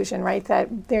conclusion, right?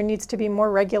 That there needs to be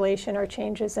more regulation or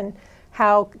changes in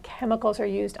how chemicals are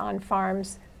used on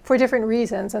farms for different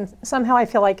reasons. And somehow I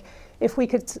feel like if we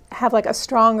could have like a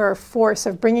stronger force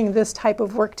of bringing this type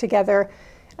of work together,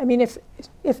 I mean,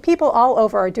 if people all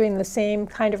over are doing the same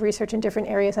kind of research in different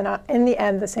areas, and in the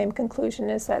end, the same conclusion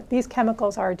is that these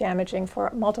chemicals are damaging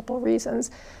for multiple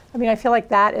reasons. I mean, I feel like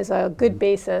that is a good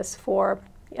basis for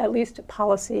at least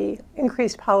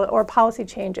increased policy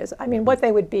changes. I mean, what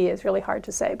they would be is really hard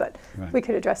to say, but we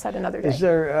could address that another day. Is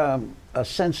there a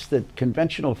sense that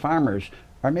conventional farmers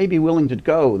are maybe willing to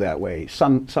go that way,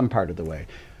 some part of the way?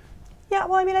 Yeah,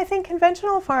 well, I mean, I think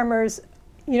conventional farmers,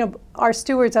 are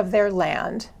stewards of their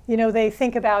land. They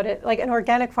think about it like an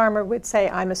organic farmer would say,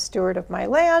 I'm a steward of my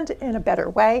land in a better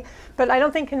way. But I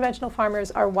don't think conventional farmers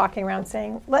are walking around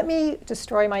saying, let me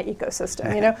destroy my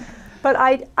ecosystem, But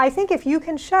I think if you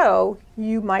can show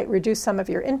you might reduce some of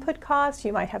your input costs,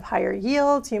 you might have higher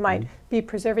yields, you might be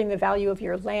preserving the value of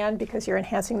your land because you're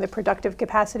enhancing the productive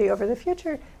capacity over the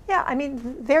future. Yeah, I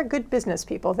mean, they're good business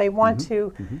people. They want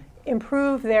to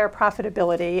improve their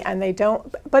profitability, and they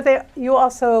don't, but you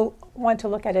also want to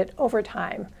look at it over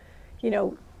time,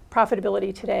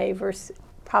 profitability today versus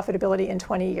profitability in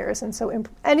 20 years. And so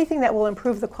anything that will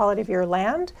improve the quality of your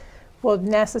land will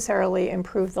necessarily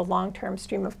improve the long-term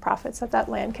stream of profits that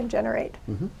land can generate.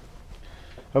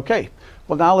 Okay,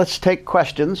 well now let's take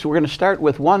questions. We're going to start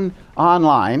with one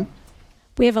online.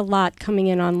 We have a lot coming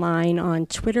in online on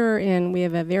Twitter, and we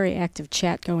have a very active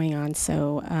chat going on.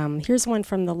 So here's one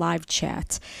from the live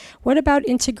chat. What about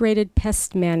integrated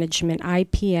pest management,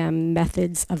 IPM,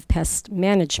 methods of pest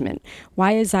management?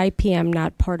 Why is IPM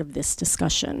not part of this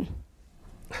discussion?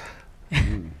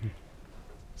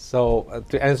 So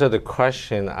to answer the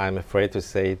question, I'm afraid to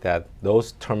say that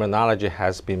those terminology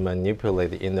has been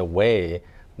manipulated in a way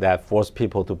that force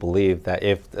people to believe that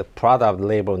if the product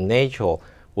labeled natural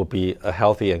will be a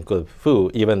healthy and good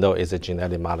food, even though it's a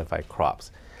genetically modified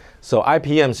crops. So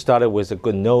IPM started with a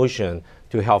good notion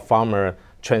to help farmer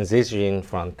transition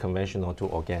from conventional to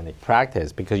organic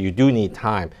practice, because you do need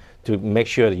time to make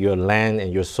sure that your land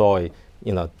and your soil,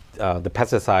 the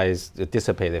pesticides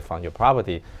dissipated from your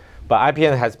property. But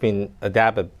IPM has been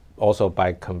adapted also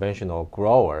by conventional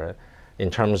grower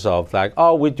in terms of like,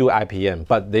 oh, we do IPM,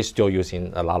 but they're still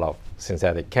using a lot of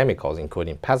synthetic chemicals,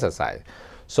 including pesticides.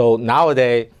 So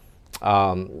nowadays,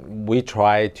 we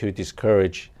try to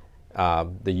discourage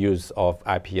the use of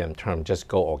IPM term, just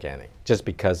go organic, just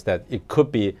because that it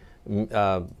could be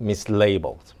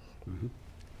mislabeled.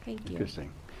 Thank you.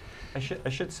 Interesting. I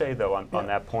should say, though, on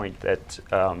that point, that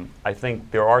I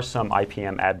think there are some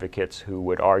IPM advocates who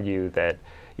would argue that,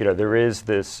 there is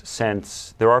this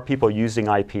sense, there are people using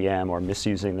IPM or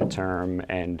misusing the term,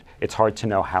 and it's hard to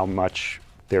know how much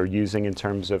they're using in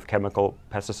terms of chemical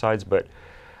pesticides, but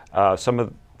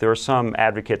there are some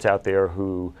advocates out there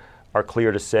who are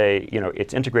clear to say,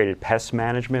 it's integrated pest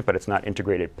management, but it's not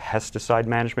integrated pesticide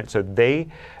management. So they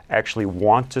actually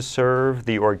want to serve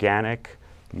the organic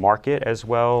market as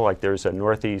well. Like there's a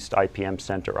Northeast IPM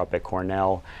center up at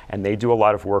Cornell, and they do a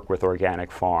lot of work with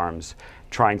organic farms,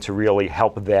 trying to really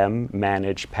help them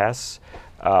manage pests.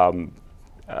 And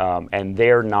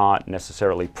they're not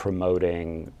necessarily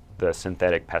promoting the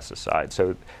synthetic pesticide.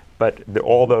 So, but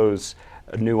all those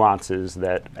nuances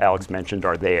that Alex mentioned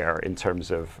are there in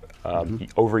terms of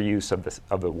overuse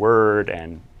of the word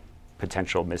and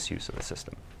potential misuse of the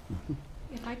system.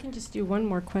 If I can just do one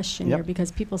more question here,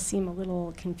 because people seem a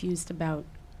little confused about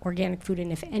organic food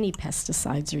and if any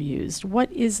pesticides are used.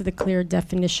 What is the clear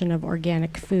definition of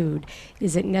organic food?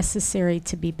 Is it necessary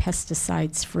to be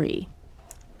pesticides free?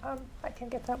 I can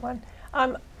get that one.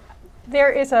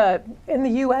 In the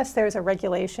U.S., there's a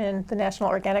regulation. The National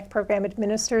Organic Program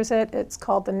administers it. It's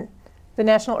called the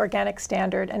National Organic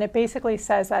Standard, and it basically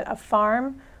says that a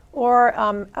farm or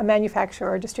a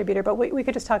manufacturer or distributor, but we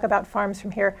could just talk about farms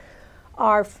from here,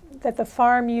 that the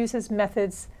farm uses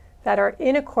methods that are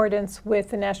in accordance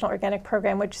with the National Organic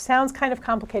Program, which sounds kind of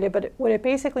complicated, but what it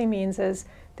basically means is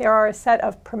there are a set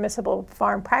of permissible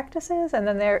farm practices, and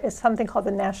then there is something called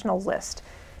the national list.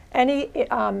 Any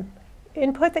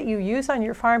input that you use on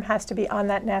your farm has to be on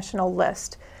that national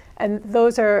list, and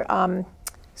those are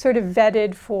sort of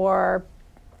vetted for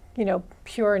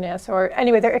pureness, or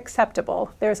anyway, they're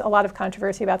acceptable. There's a lot of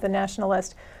controversy about the national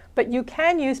list. But you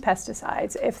can use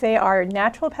pesticides. If they are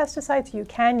natural pesticides, you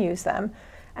can use them.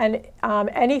 And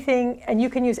you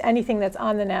can use anything that's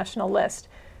on the national list.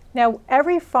 Now,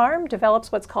 every farm develops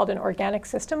what's called an organic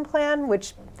system plan,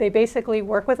 which they basically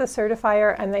work with a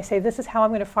certifier and they say, this is how I'm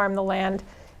going to farm the land.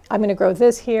 I'm going to grow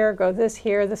this here,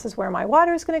 this is where my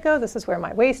water is going to go, this is where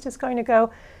my waste is going to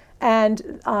go.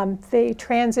 And they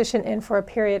transition in for a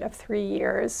period of 3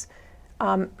 years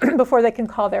before they can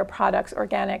call their products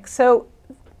organic. So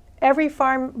every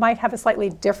farm might have a slightly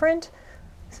different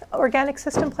organic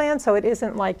system plan, so it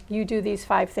isn't like you do these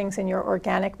 5 things and you're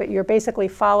organic, but you're basically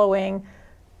following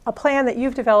a plan that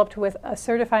you've developed with a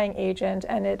certifying agent,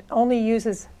 and it only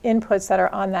uses inputs that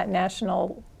are on that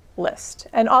national list.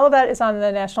 And all of that is on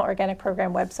the National Organic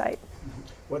Program website.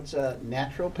 What's a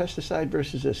natural pesticide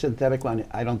versus a synthetic one?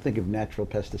 I don't think of natural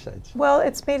pesticides. Well,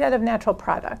 it's made out of natural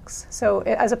products, so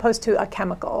as opposed to a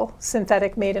chemical,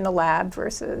 synthetic made in a lab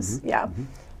versus, yeah.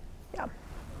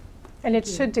 And it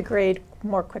should degrade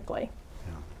more quickly.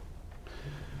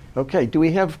 Okay, do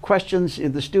we have questions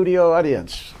in the studio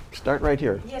audience? Start right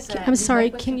here. Yes, I'm sorry,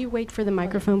 can you wait for the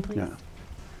microphone, please? Yeah.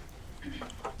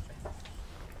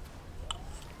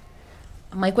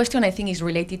 My question, I think, is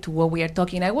related to what we are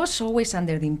talking. I was always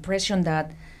under the impression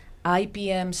that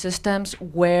IPM systems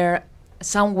were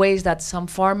some ways that some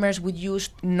farmers would use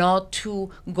not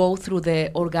to go through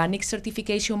the organic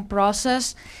certification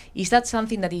process. Is that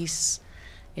something that is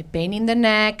a pain in the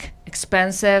neck,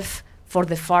 expensive for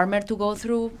the farmer to go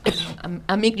through?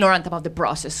 I'm ignorant about the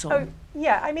process. So. Oh,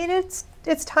 yeah, I mean, it's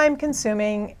time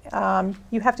consuming.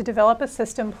 You have to develop a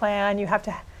system plan. You have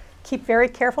to keep very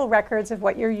careful records of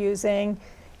what you're using.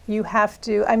 You have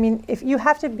to, if you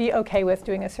have to be okay with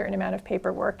doing a certain amount of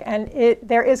paperwork, and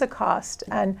there is a cost,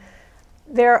 and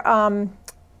there are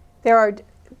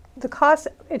the costs.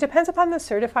 It depends upon the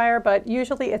certifier, but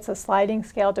usually it's a sliding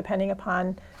scale depending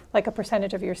upon like a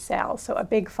percentage of your sales. So a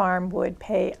big farm would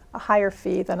pay a higher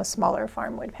fee than a smaller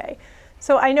farm would pay.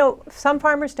 So I know some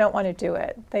farmers don't want to do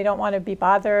it. They don't want to be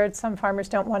bothered. Some farmers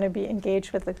don't want to be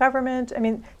engaged with the government. I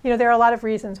mean, there are a lot of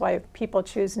reasons why people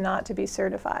choose not to be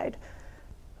certified.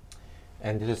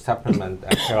 And to supplement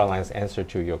Caroline's answer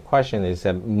to your question is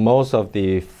that most of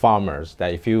the farmers,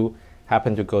 that if you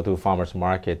happen to go to a farmer's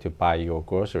market to buy your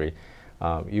grocery,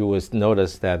 you will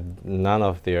notice that none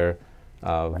of their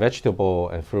vegetable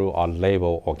and fruit are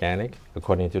labeled organic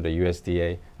according to the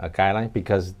USDA guideline,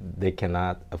 because they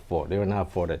cannot afford. They will not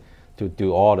afford it to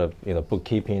do all the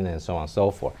bookkeeping and so on and so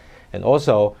forth. And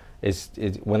also,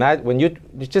 when you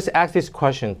just ask this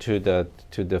question to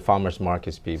the farmers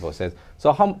markets people, says,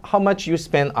 so how much you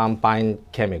spend on buying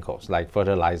chemicals like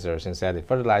fertilizer, synthetic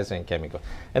fertilizer and chemicals?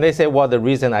 And they say, well, the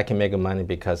reason I can make money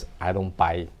because I don't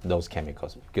buy those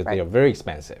chemicals because they are very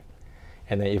expensive.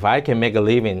 And then if I can make a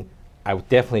living, I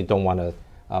definitely don't want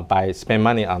to spend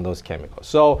money on those chemicals.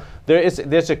 So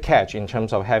there's a catch in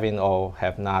terms of having or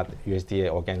have not USDA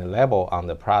organic label on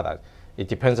the product. It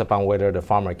depends upon whether the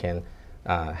farmer can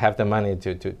have the money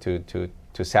to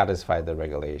satisfy the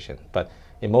regulation. But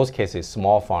in most cases,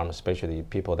 small farms, especially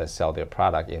people that sell their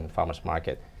product in farmers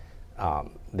market,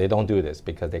 they don't do this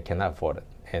because they cannot afford it.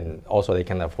 And also they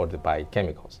cannot afford to buy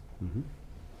chemicals. Mm-hmm.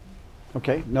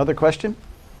 Okay, another question?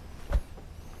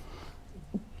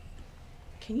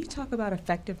 Can you talk about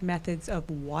effective methods of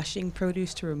washing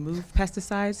produce to remove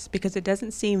pesticides? Because it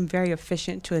doesn't seem very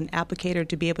efficient to an applicator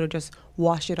to be able to just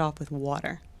wash it off with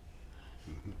water.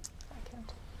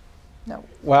 No,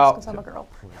 well, because I'm a girl.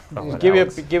 Give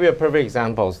you a perfect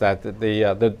examples that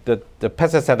the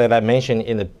pesticide that I mentioned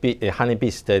in the honeybee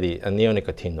study, a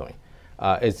neonicotinoid,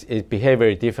 it behaves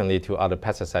very differently to other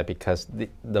pesticides because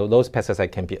those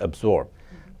pesticides can be absorbed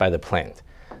by the plant.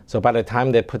 So by the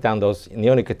time they put down those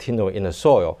neonicotinoid in the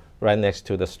soil right next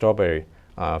to the strawberry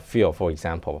field, for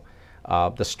example,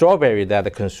 the strawberry that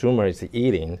the consumer is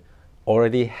eating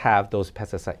already have those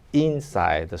pesticides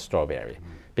inside the strawberry,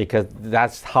 because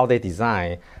that's how they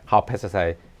design how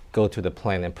pesticides go to the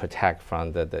plant and protect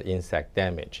from the insect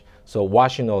damage. So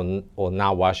washing or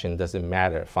not washing doesn't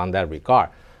matter from that regard.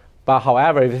 But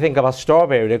however, if you think about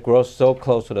strawberry, they grow so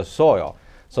close to the soil.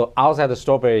 So outside the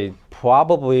strawberry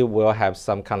probably will have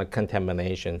some kind of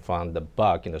contamination from the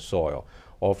bug in the soil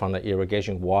or from the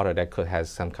irrigation water that could have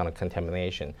some kind of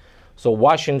contamination. So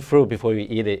washing fruit before you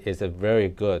eat it is a very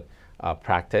good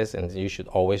practice, and you should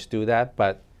always do that.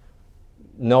 But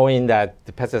knowing that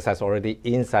the pesticide is already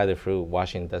inside the fruit,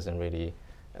 washing doesn't really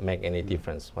make any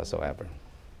difference whatsoever.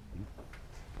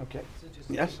 Okay. So just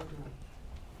yes?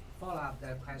 follow up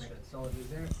that question. So is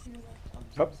there?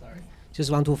 Sorry. Just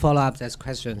want to follow up that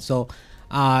question. So,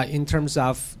 in terms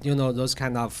of those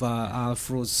kind of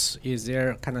fruits, is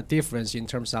there kind of difference in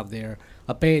terms of their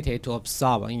ability to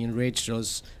absorb and enrich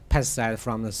those pesticides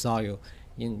from the soil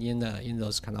in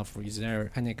those kind of fruits? Is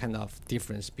there any kind of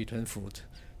difference between fruit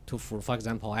to fruit? For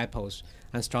example, apples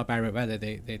and strawberry, whether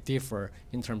they differ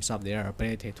in terms of their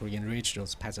ability to enrich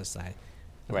those pesticides?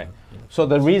 Right. So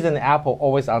the reason apple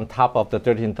always on top of the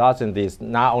 13,000 is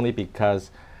not only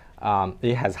because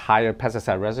it has higher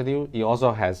pesticide residue, it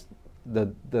also has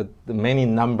the many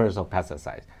numbers of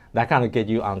pesticides. That kind of get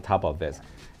you on top of this.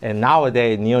 And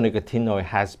nowadays, neonicotinoid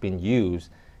has been used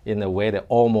in a way that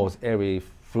almost every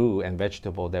fruit and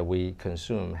vegetable that we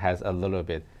consume has a little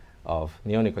bit of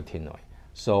neonicotinoid.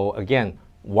 So again,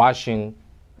 washing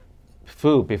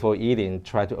food before eating,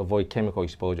 try to avoid chemical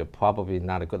exposure, probably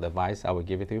not a good advice I would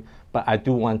give it to you. But I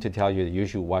do want to tell you that you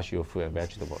should wash your fruit and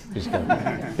vegetables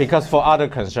because for other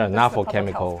concerns, not for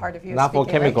chemical,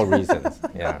 reasons.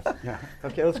 Yeah. Yeah.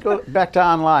 Okay, let's go back to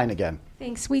online again.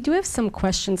 Thanks. We do have some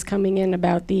questions coming in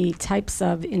about the types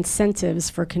of incentives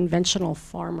for conventional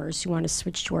farmers who want to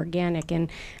switch to organic.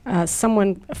 And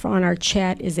someone on our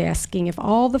chat is asking if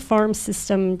all the farm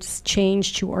systems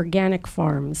change to organic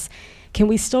farms, can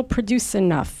we still produce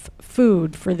enough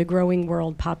food for the growing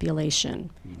world population?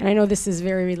 And I know this is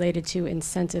very related to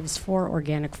incentives for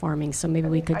organic farming, so maybe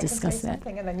we could discuss that.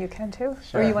 And then you can too.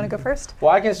 Sure. Or you want to go first?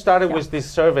 Well, I can start with this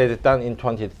survey that's done in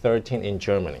 2013 in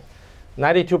Germany.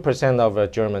 92%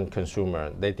 of German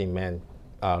consumers, they demand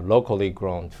locally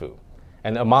grown food.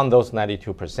 And among those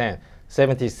 92%,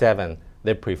 77,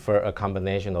 they prefer a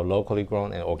combination of locally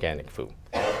grown and organic food.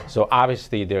 So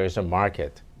obviously there is a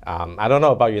market. I don't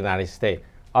know about United States.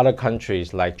 Other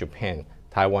countries like Japan,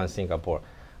 Taiwan, Singapore,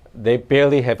 they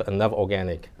barely have enough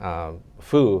organic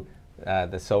food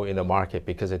that's sold in the market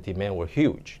because the demand were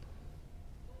huge.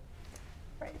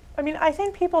 Right. I mean, I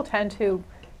think people tend to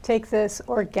take this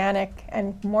organic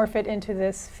and morph it into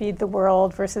this feed the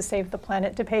world versus save the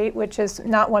planet debate, which is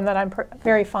not one that I'm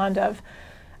very fond of.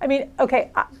 I mean,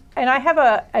 okay, and I have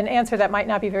an answer that might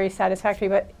not be very satisfactory,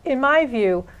 but in my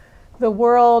view, the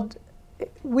world,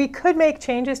 we could make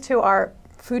changes to our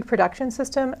food production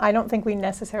system. I don't think we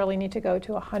necessarily need to go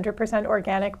to 100%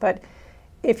 organic, but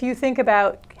if you think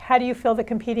about how do you fill the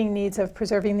competing needs of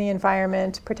preserving the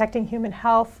environment, protecting human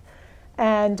health,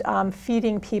 and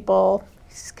feeding people,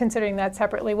 considering that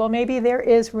separately, well, maybe there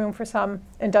is room for some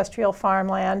industrial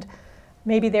farmland.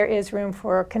 Maybe there is room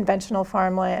for conventional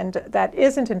farmland that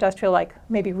isn't industrial, like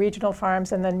maybe regional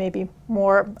farms, and then maybe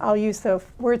more, I'll use the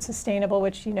word sustainable,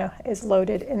 which is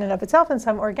loaded in and of itself, in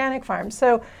some organic farms.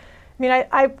 So, I mean,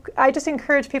 I just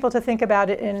encourage people to think about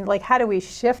it in like, how do we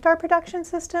shift our production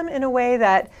system in a way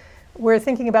that we're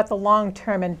thinking about the long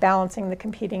term and balancing the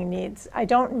competing needs. I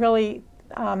don't really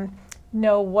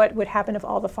know what would happen if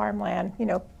all the farmland,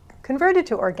 converted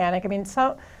to organic. I mean,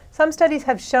 some studies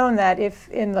have shown that if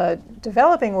in the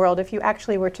developing world, if you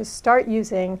actually were to start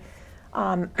using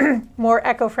more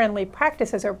eco-friendly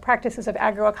practices or practices of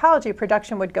agroecology,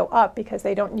 production would go up because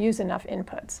they don't use enough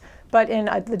inputs. But in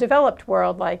the developed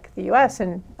world, like the US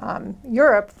and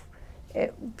Europe,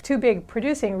 two big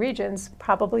producing regions,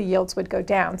 probably yields would go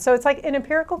down. So it's like an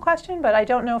empirical question, but I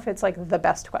don't know if it's like the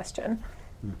best question.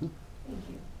 Mm-hmm.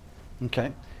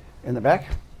 Okay, in the back.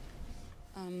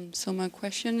 So my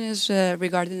question is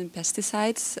regarding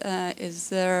pesticides.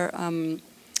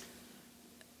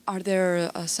 Are there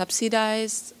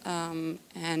subsidized,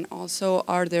 and also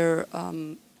are there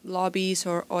lobbies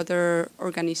or other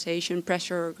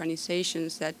pressure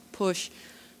organizations that push?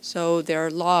 So there are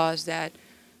laws that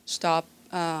stop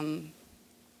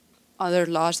other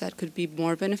laws that could be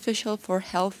more beneficial for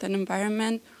health and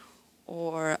environment,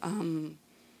 or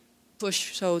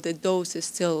push so the dose is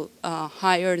still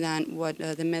higher than what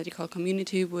the medical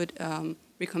community would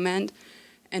recommend.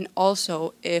 And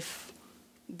also,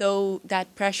 though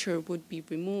that pressure would be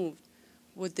removed,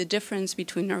 would the difference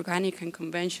between organic and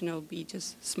conventional be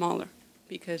just smaller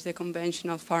because the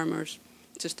conventional farmers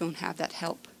just don't have that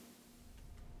help?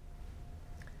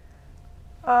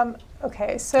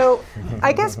 Okay, so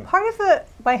I guess part of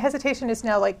my hesitation is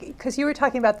now, like, because you were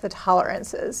talking about the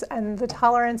tolerances, and the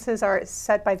tolerances are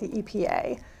set by the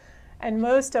EPA, and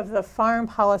most of the farm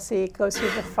policy goes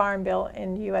through the Farm Bill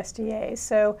in USDA.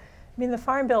 So, I mean, the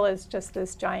Farm Bill is just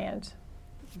this giant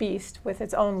beast with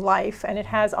its own life, and it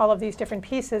has all of these different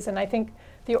pieces, and I think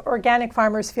the organic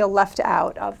farmers feel left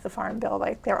out of the Farm Bill.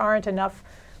 Like, there aren't enough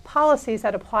policies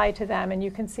that apply to them, and you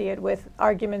can see it with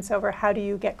arguments over how do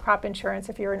you get crop insurance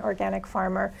if you're an organic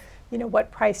farmer.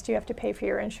 What price do you have to pay for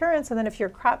your insurance? And then if your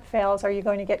crop fails, are you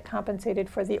going to get compensated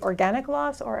for the organic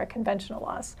loss or a conventional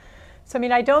loss? So, I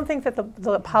mean, I don't think that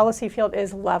the policy field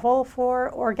is level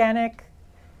for organic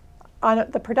on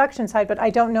the production side, but I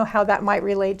don't know how that might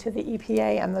relate to the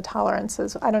EPA and the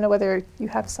tolerances. I don't know whether you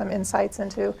have some insights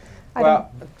into.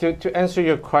 Well, to answer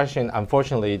your question,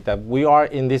 unfortunately, that we are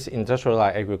in this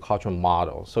industrialized agricultural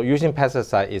model. So using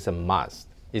pesticide is a must.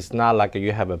 It's not like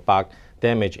you have a bug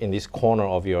damage in this corner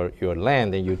of your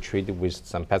land and you treat it with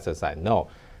some pesticide. No.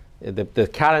 The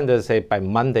calendar say by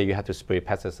Monday you have to spray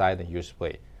pesticide and you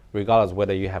spray, regardless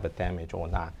whether you have a damage or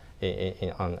not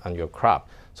on your crop.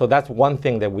 So that's one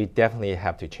thing that we definitely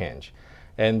have to change.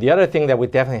 And the other thing that we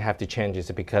definitely have to change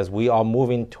is because we are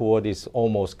moving toward this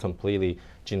almost completely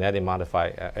genetic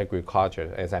modified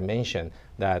agriculture. As I mentioned,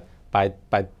 that by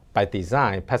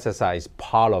design, pesticide is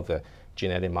part of the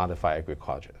genetic modified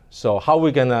agriculture. So how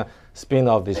we're gonna spin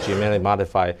off this genetic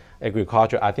modified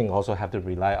agriculture, I think also have to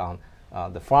rely on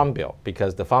the Farm Bill,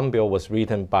 because the Farm Bill was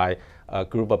written by a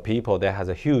group of people that has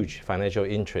a huge financial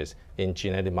interest in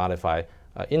genetic modified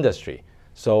industry.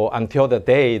 So until the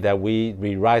day that we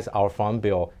rewrite our farm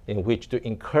bill in which to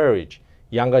encourage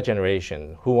younger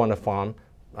generation who want to farm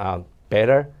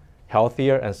better,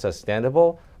 healthier, and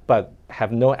sustainable, but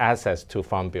have no access to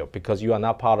farm bill because you are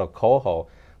not part of cohort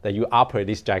that you operate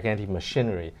this gigantic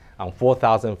machinery on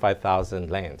 4,000, 5,000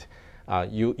 land.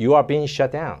 You are being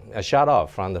shut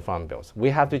off from the farm bills. We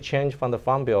have to change from the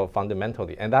farm bill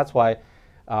fundamentally, and that's why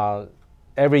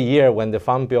every year when the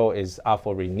farm bill is up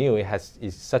for renew,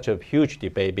 it's such a huge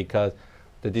debate because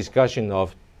the discussion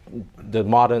of the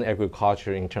modern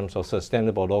agriculture in terms of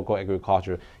sustainable local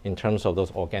agriculture, in terms of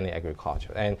those organic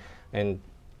agriculture. And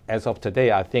as of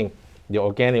today, I think the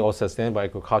organic or sustainable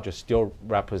agriculture still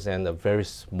represent a very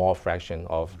small fraction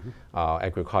of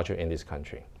agriculture in this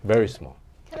country, very small.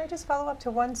 Can I just follow up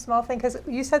to one small thing? Because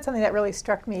you said something that really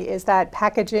struck me is that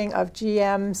packaging of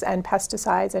GMs and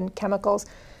pesticides and chemicals.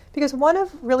 Because one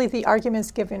of really the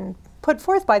arguments put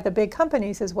forth by the big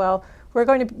companies as well, we're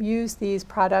going to use these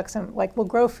products and we'll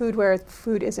grow food where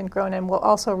food isn't grown, and we'll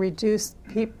also reduce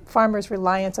farmers'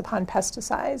 reliance upon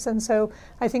pesticides. And so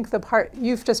I think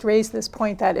you've just raised this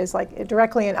point that is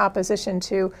directly in opposition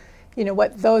to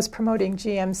what those promoting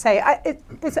GM say.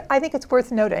 I think it's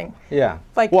worth noting. Yeah.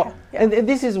 And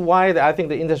this is why I think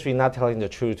the industry not telling the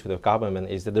truth to the government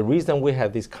is that the reason we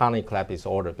have this chronic collapse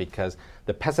disorder because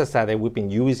the pesticide that we've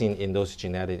been using in those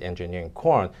genetic engineering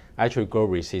corn actually grow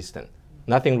resistant.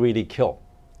 Nothing really kill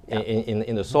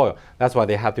in the soil. That's why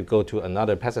they have to go to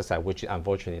another pesticide, which is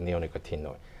unfortunately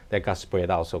neonicotinoid, that got spread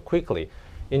out so quickly.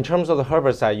 In terms of the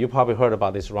herbicide, you probably heard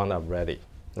about this Roundup Ready,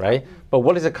 right? But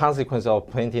what is the consequence of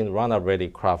planting Roundup Ready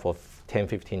crop for 10,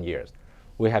 15 years?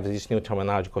 We have this new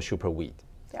terminology called superweed.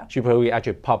 Yeah. Superweed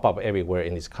actually pop up everywhere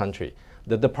in this country.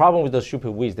 The problem with the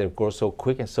superweeds, they grow so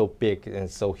quick and so big and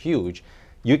so huge,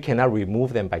 you cannot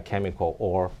remove them by chemical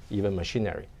or even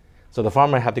machinery. So the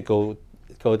farmer have to go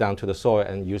down to the soil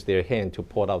and use their hand to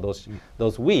pull out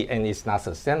those weeds, and it's not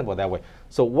sustainable that way.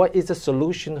 So what is the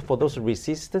solution for those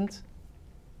resistant?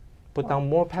 Put down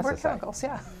more pesticides. More chemicals,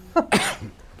 yeah.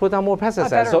 Put down more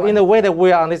pesticides. So in a way that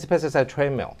we are on this pesticide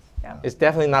treadmill, it's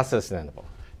definitely not sustainable.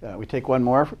 We take one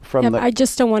more from I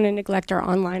just don't want to neglect our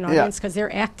online audience because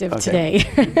they're active today.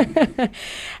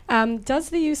 Does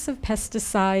the use of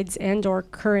pesticides and or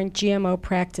current GMO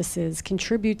practices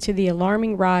contribute to the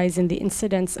alarming rise in the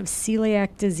incidence of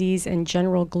celiac disease and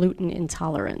general gluten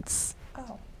intolerance?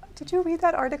 Oh, did you read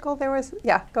that article? Go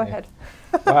ahead.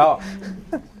 Well,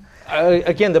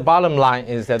 again, the bottom line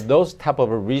is that those type of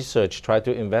research try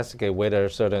to investigate whether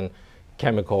certain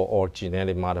chemical or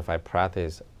genetic modified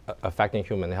practice affecting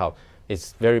human health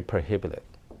is very prohibited.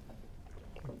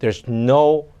 There's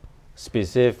no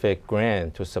specific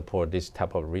grant to support this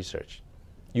type of research.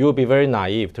 You will be very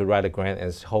naive to write a grant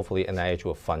and hopefully NIH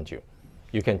will fund you.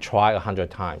 You can try 100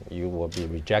 times, you will be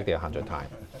rejected 100 times.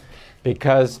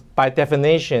 Because by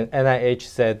definition, NIH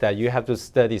said that you have to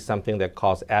study something that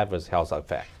causes adverse health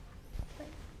effect.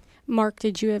 Mark,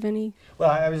 did you have any? Well,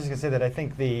 I was just going to say that I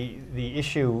think the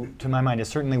issue, to my mind, is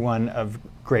certainly one of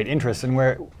great interest. And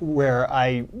where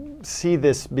I see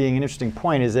this being an interesting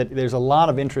point is that there's a lot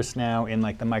of interest now in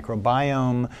the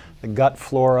microbiome, the gut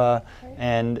flora.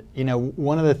 And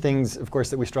one of the things, of course,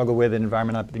 that we struggle with in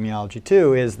environmental epidemiology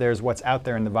too is there's what's out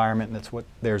there in the environment and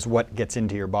there's what gets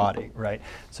into your body, right?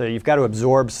 So you've got to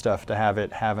absorb stuff to have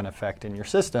it have an effect in your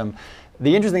system.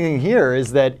 The interesting thing here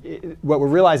is that what we're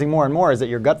realizing more and more is that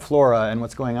your gut flora and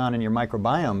what's going on in your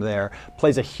microbiome there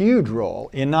plays a huge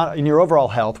role in your overall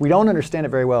health. We don't understand it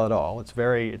very well at all. It's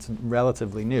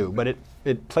relatively new, but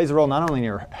it plays a role not only in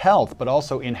your health but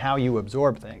also in how you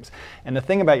absorb things. And the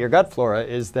thing about your gut flora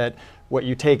is that what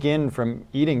you take in from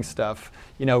eating stuff,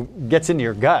 gets into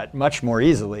your gut much more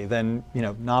easily than,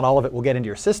 not all of it will get into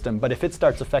your system. But if it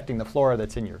starts affecting the flora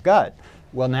that's in your gut,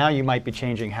 well, now you might be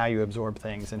changing how you absorb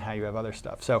things and how you have other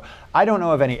stuff. So I don't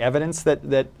know of any evidence that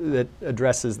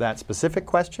addresses that specific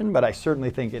question, but I certainly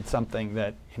think it's something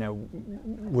that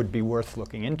would be worth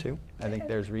looking into. I think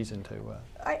there's reason to.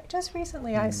 Just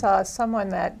recently I saw someone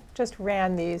that just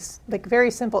ran these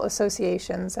very simple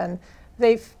associations, and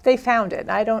they found it.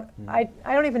 I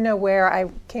don't even know where I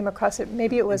came across it.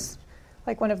 Maybe it was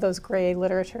one of those gray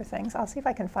literature things. I'll see if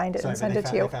I can find it and send it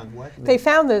to you. They found what? They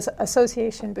found this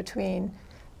association between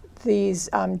these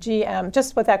GM,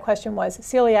 just what that question was,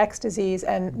 celiac disease,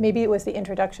 and maybe it was the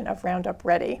introduction of Roundup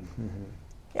Ready. Mm-hmm.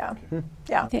 Yeah.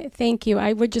 Yeah. Thank you.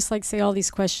 I would just like to say all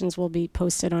these questions will be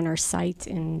posted on our site,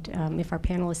 and if our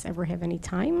panelists ever have any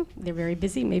time, they're very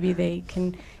busy, maybe they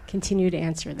can continue to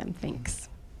answer them. Thanks.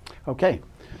 Okay.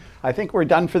 I think we're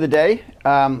done for the day.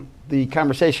 The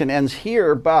conversation ends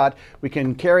here, but we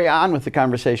can carry on with the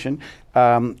conversation.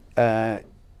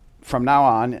 from now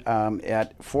on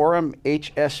at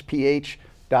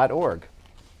forumhsph.org.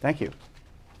 Thank you.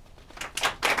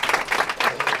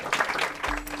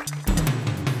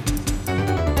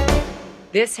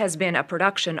 This has been a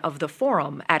production of The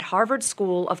Forum at Harvard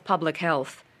School of Public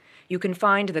Health. You can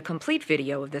find the complete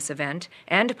video of this event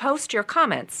and post your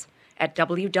comments at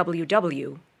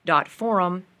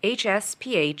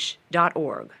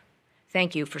www.forumhsph.org.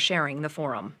 Thank you for sharing the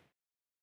forum.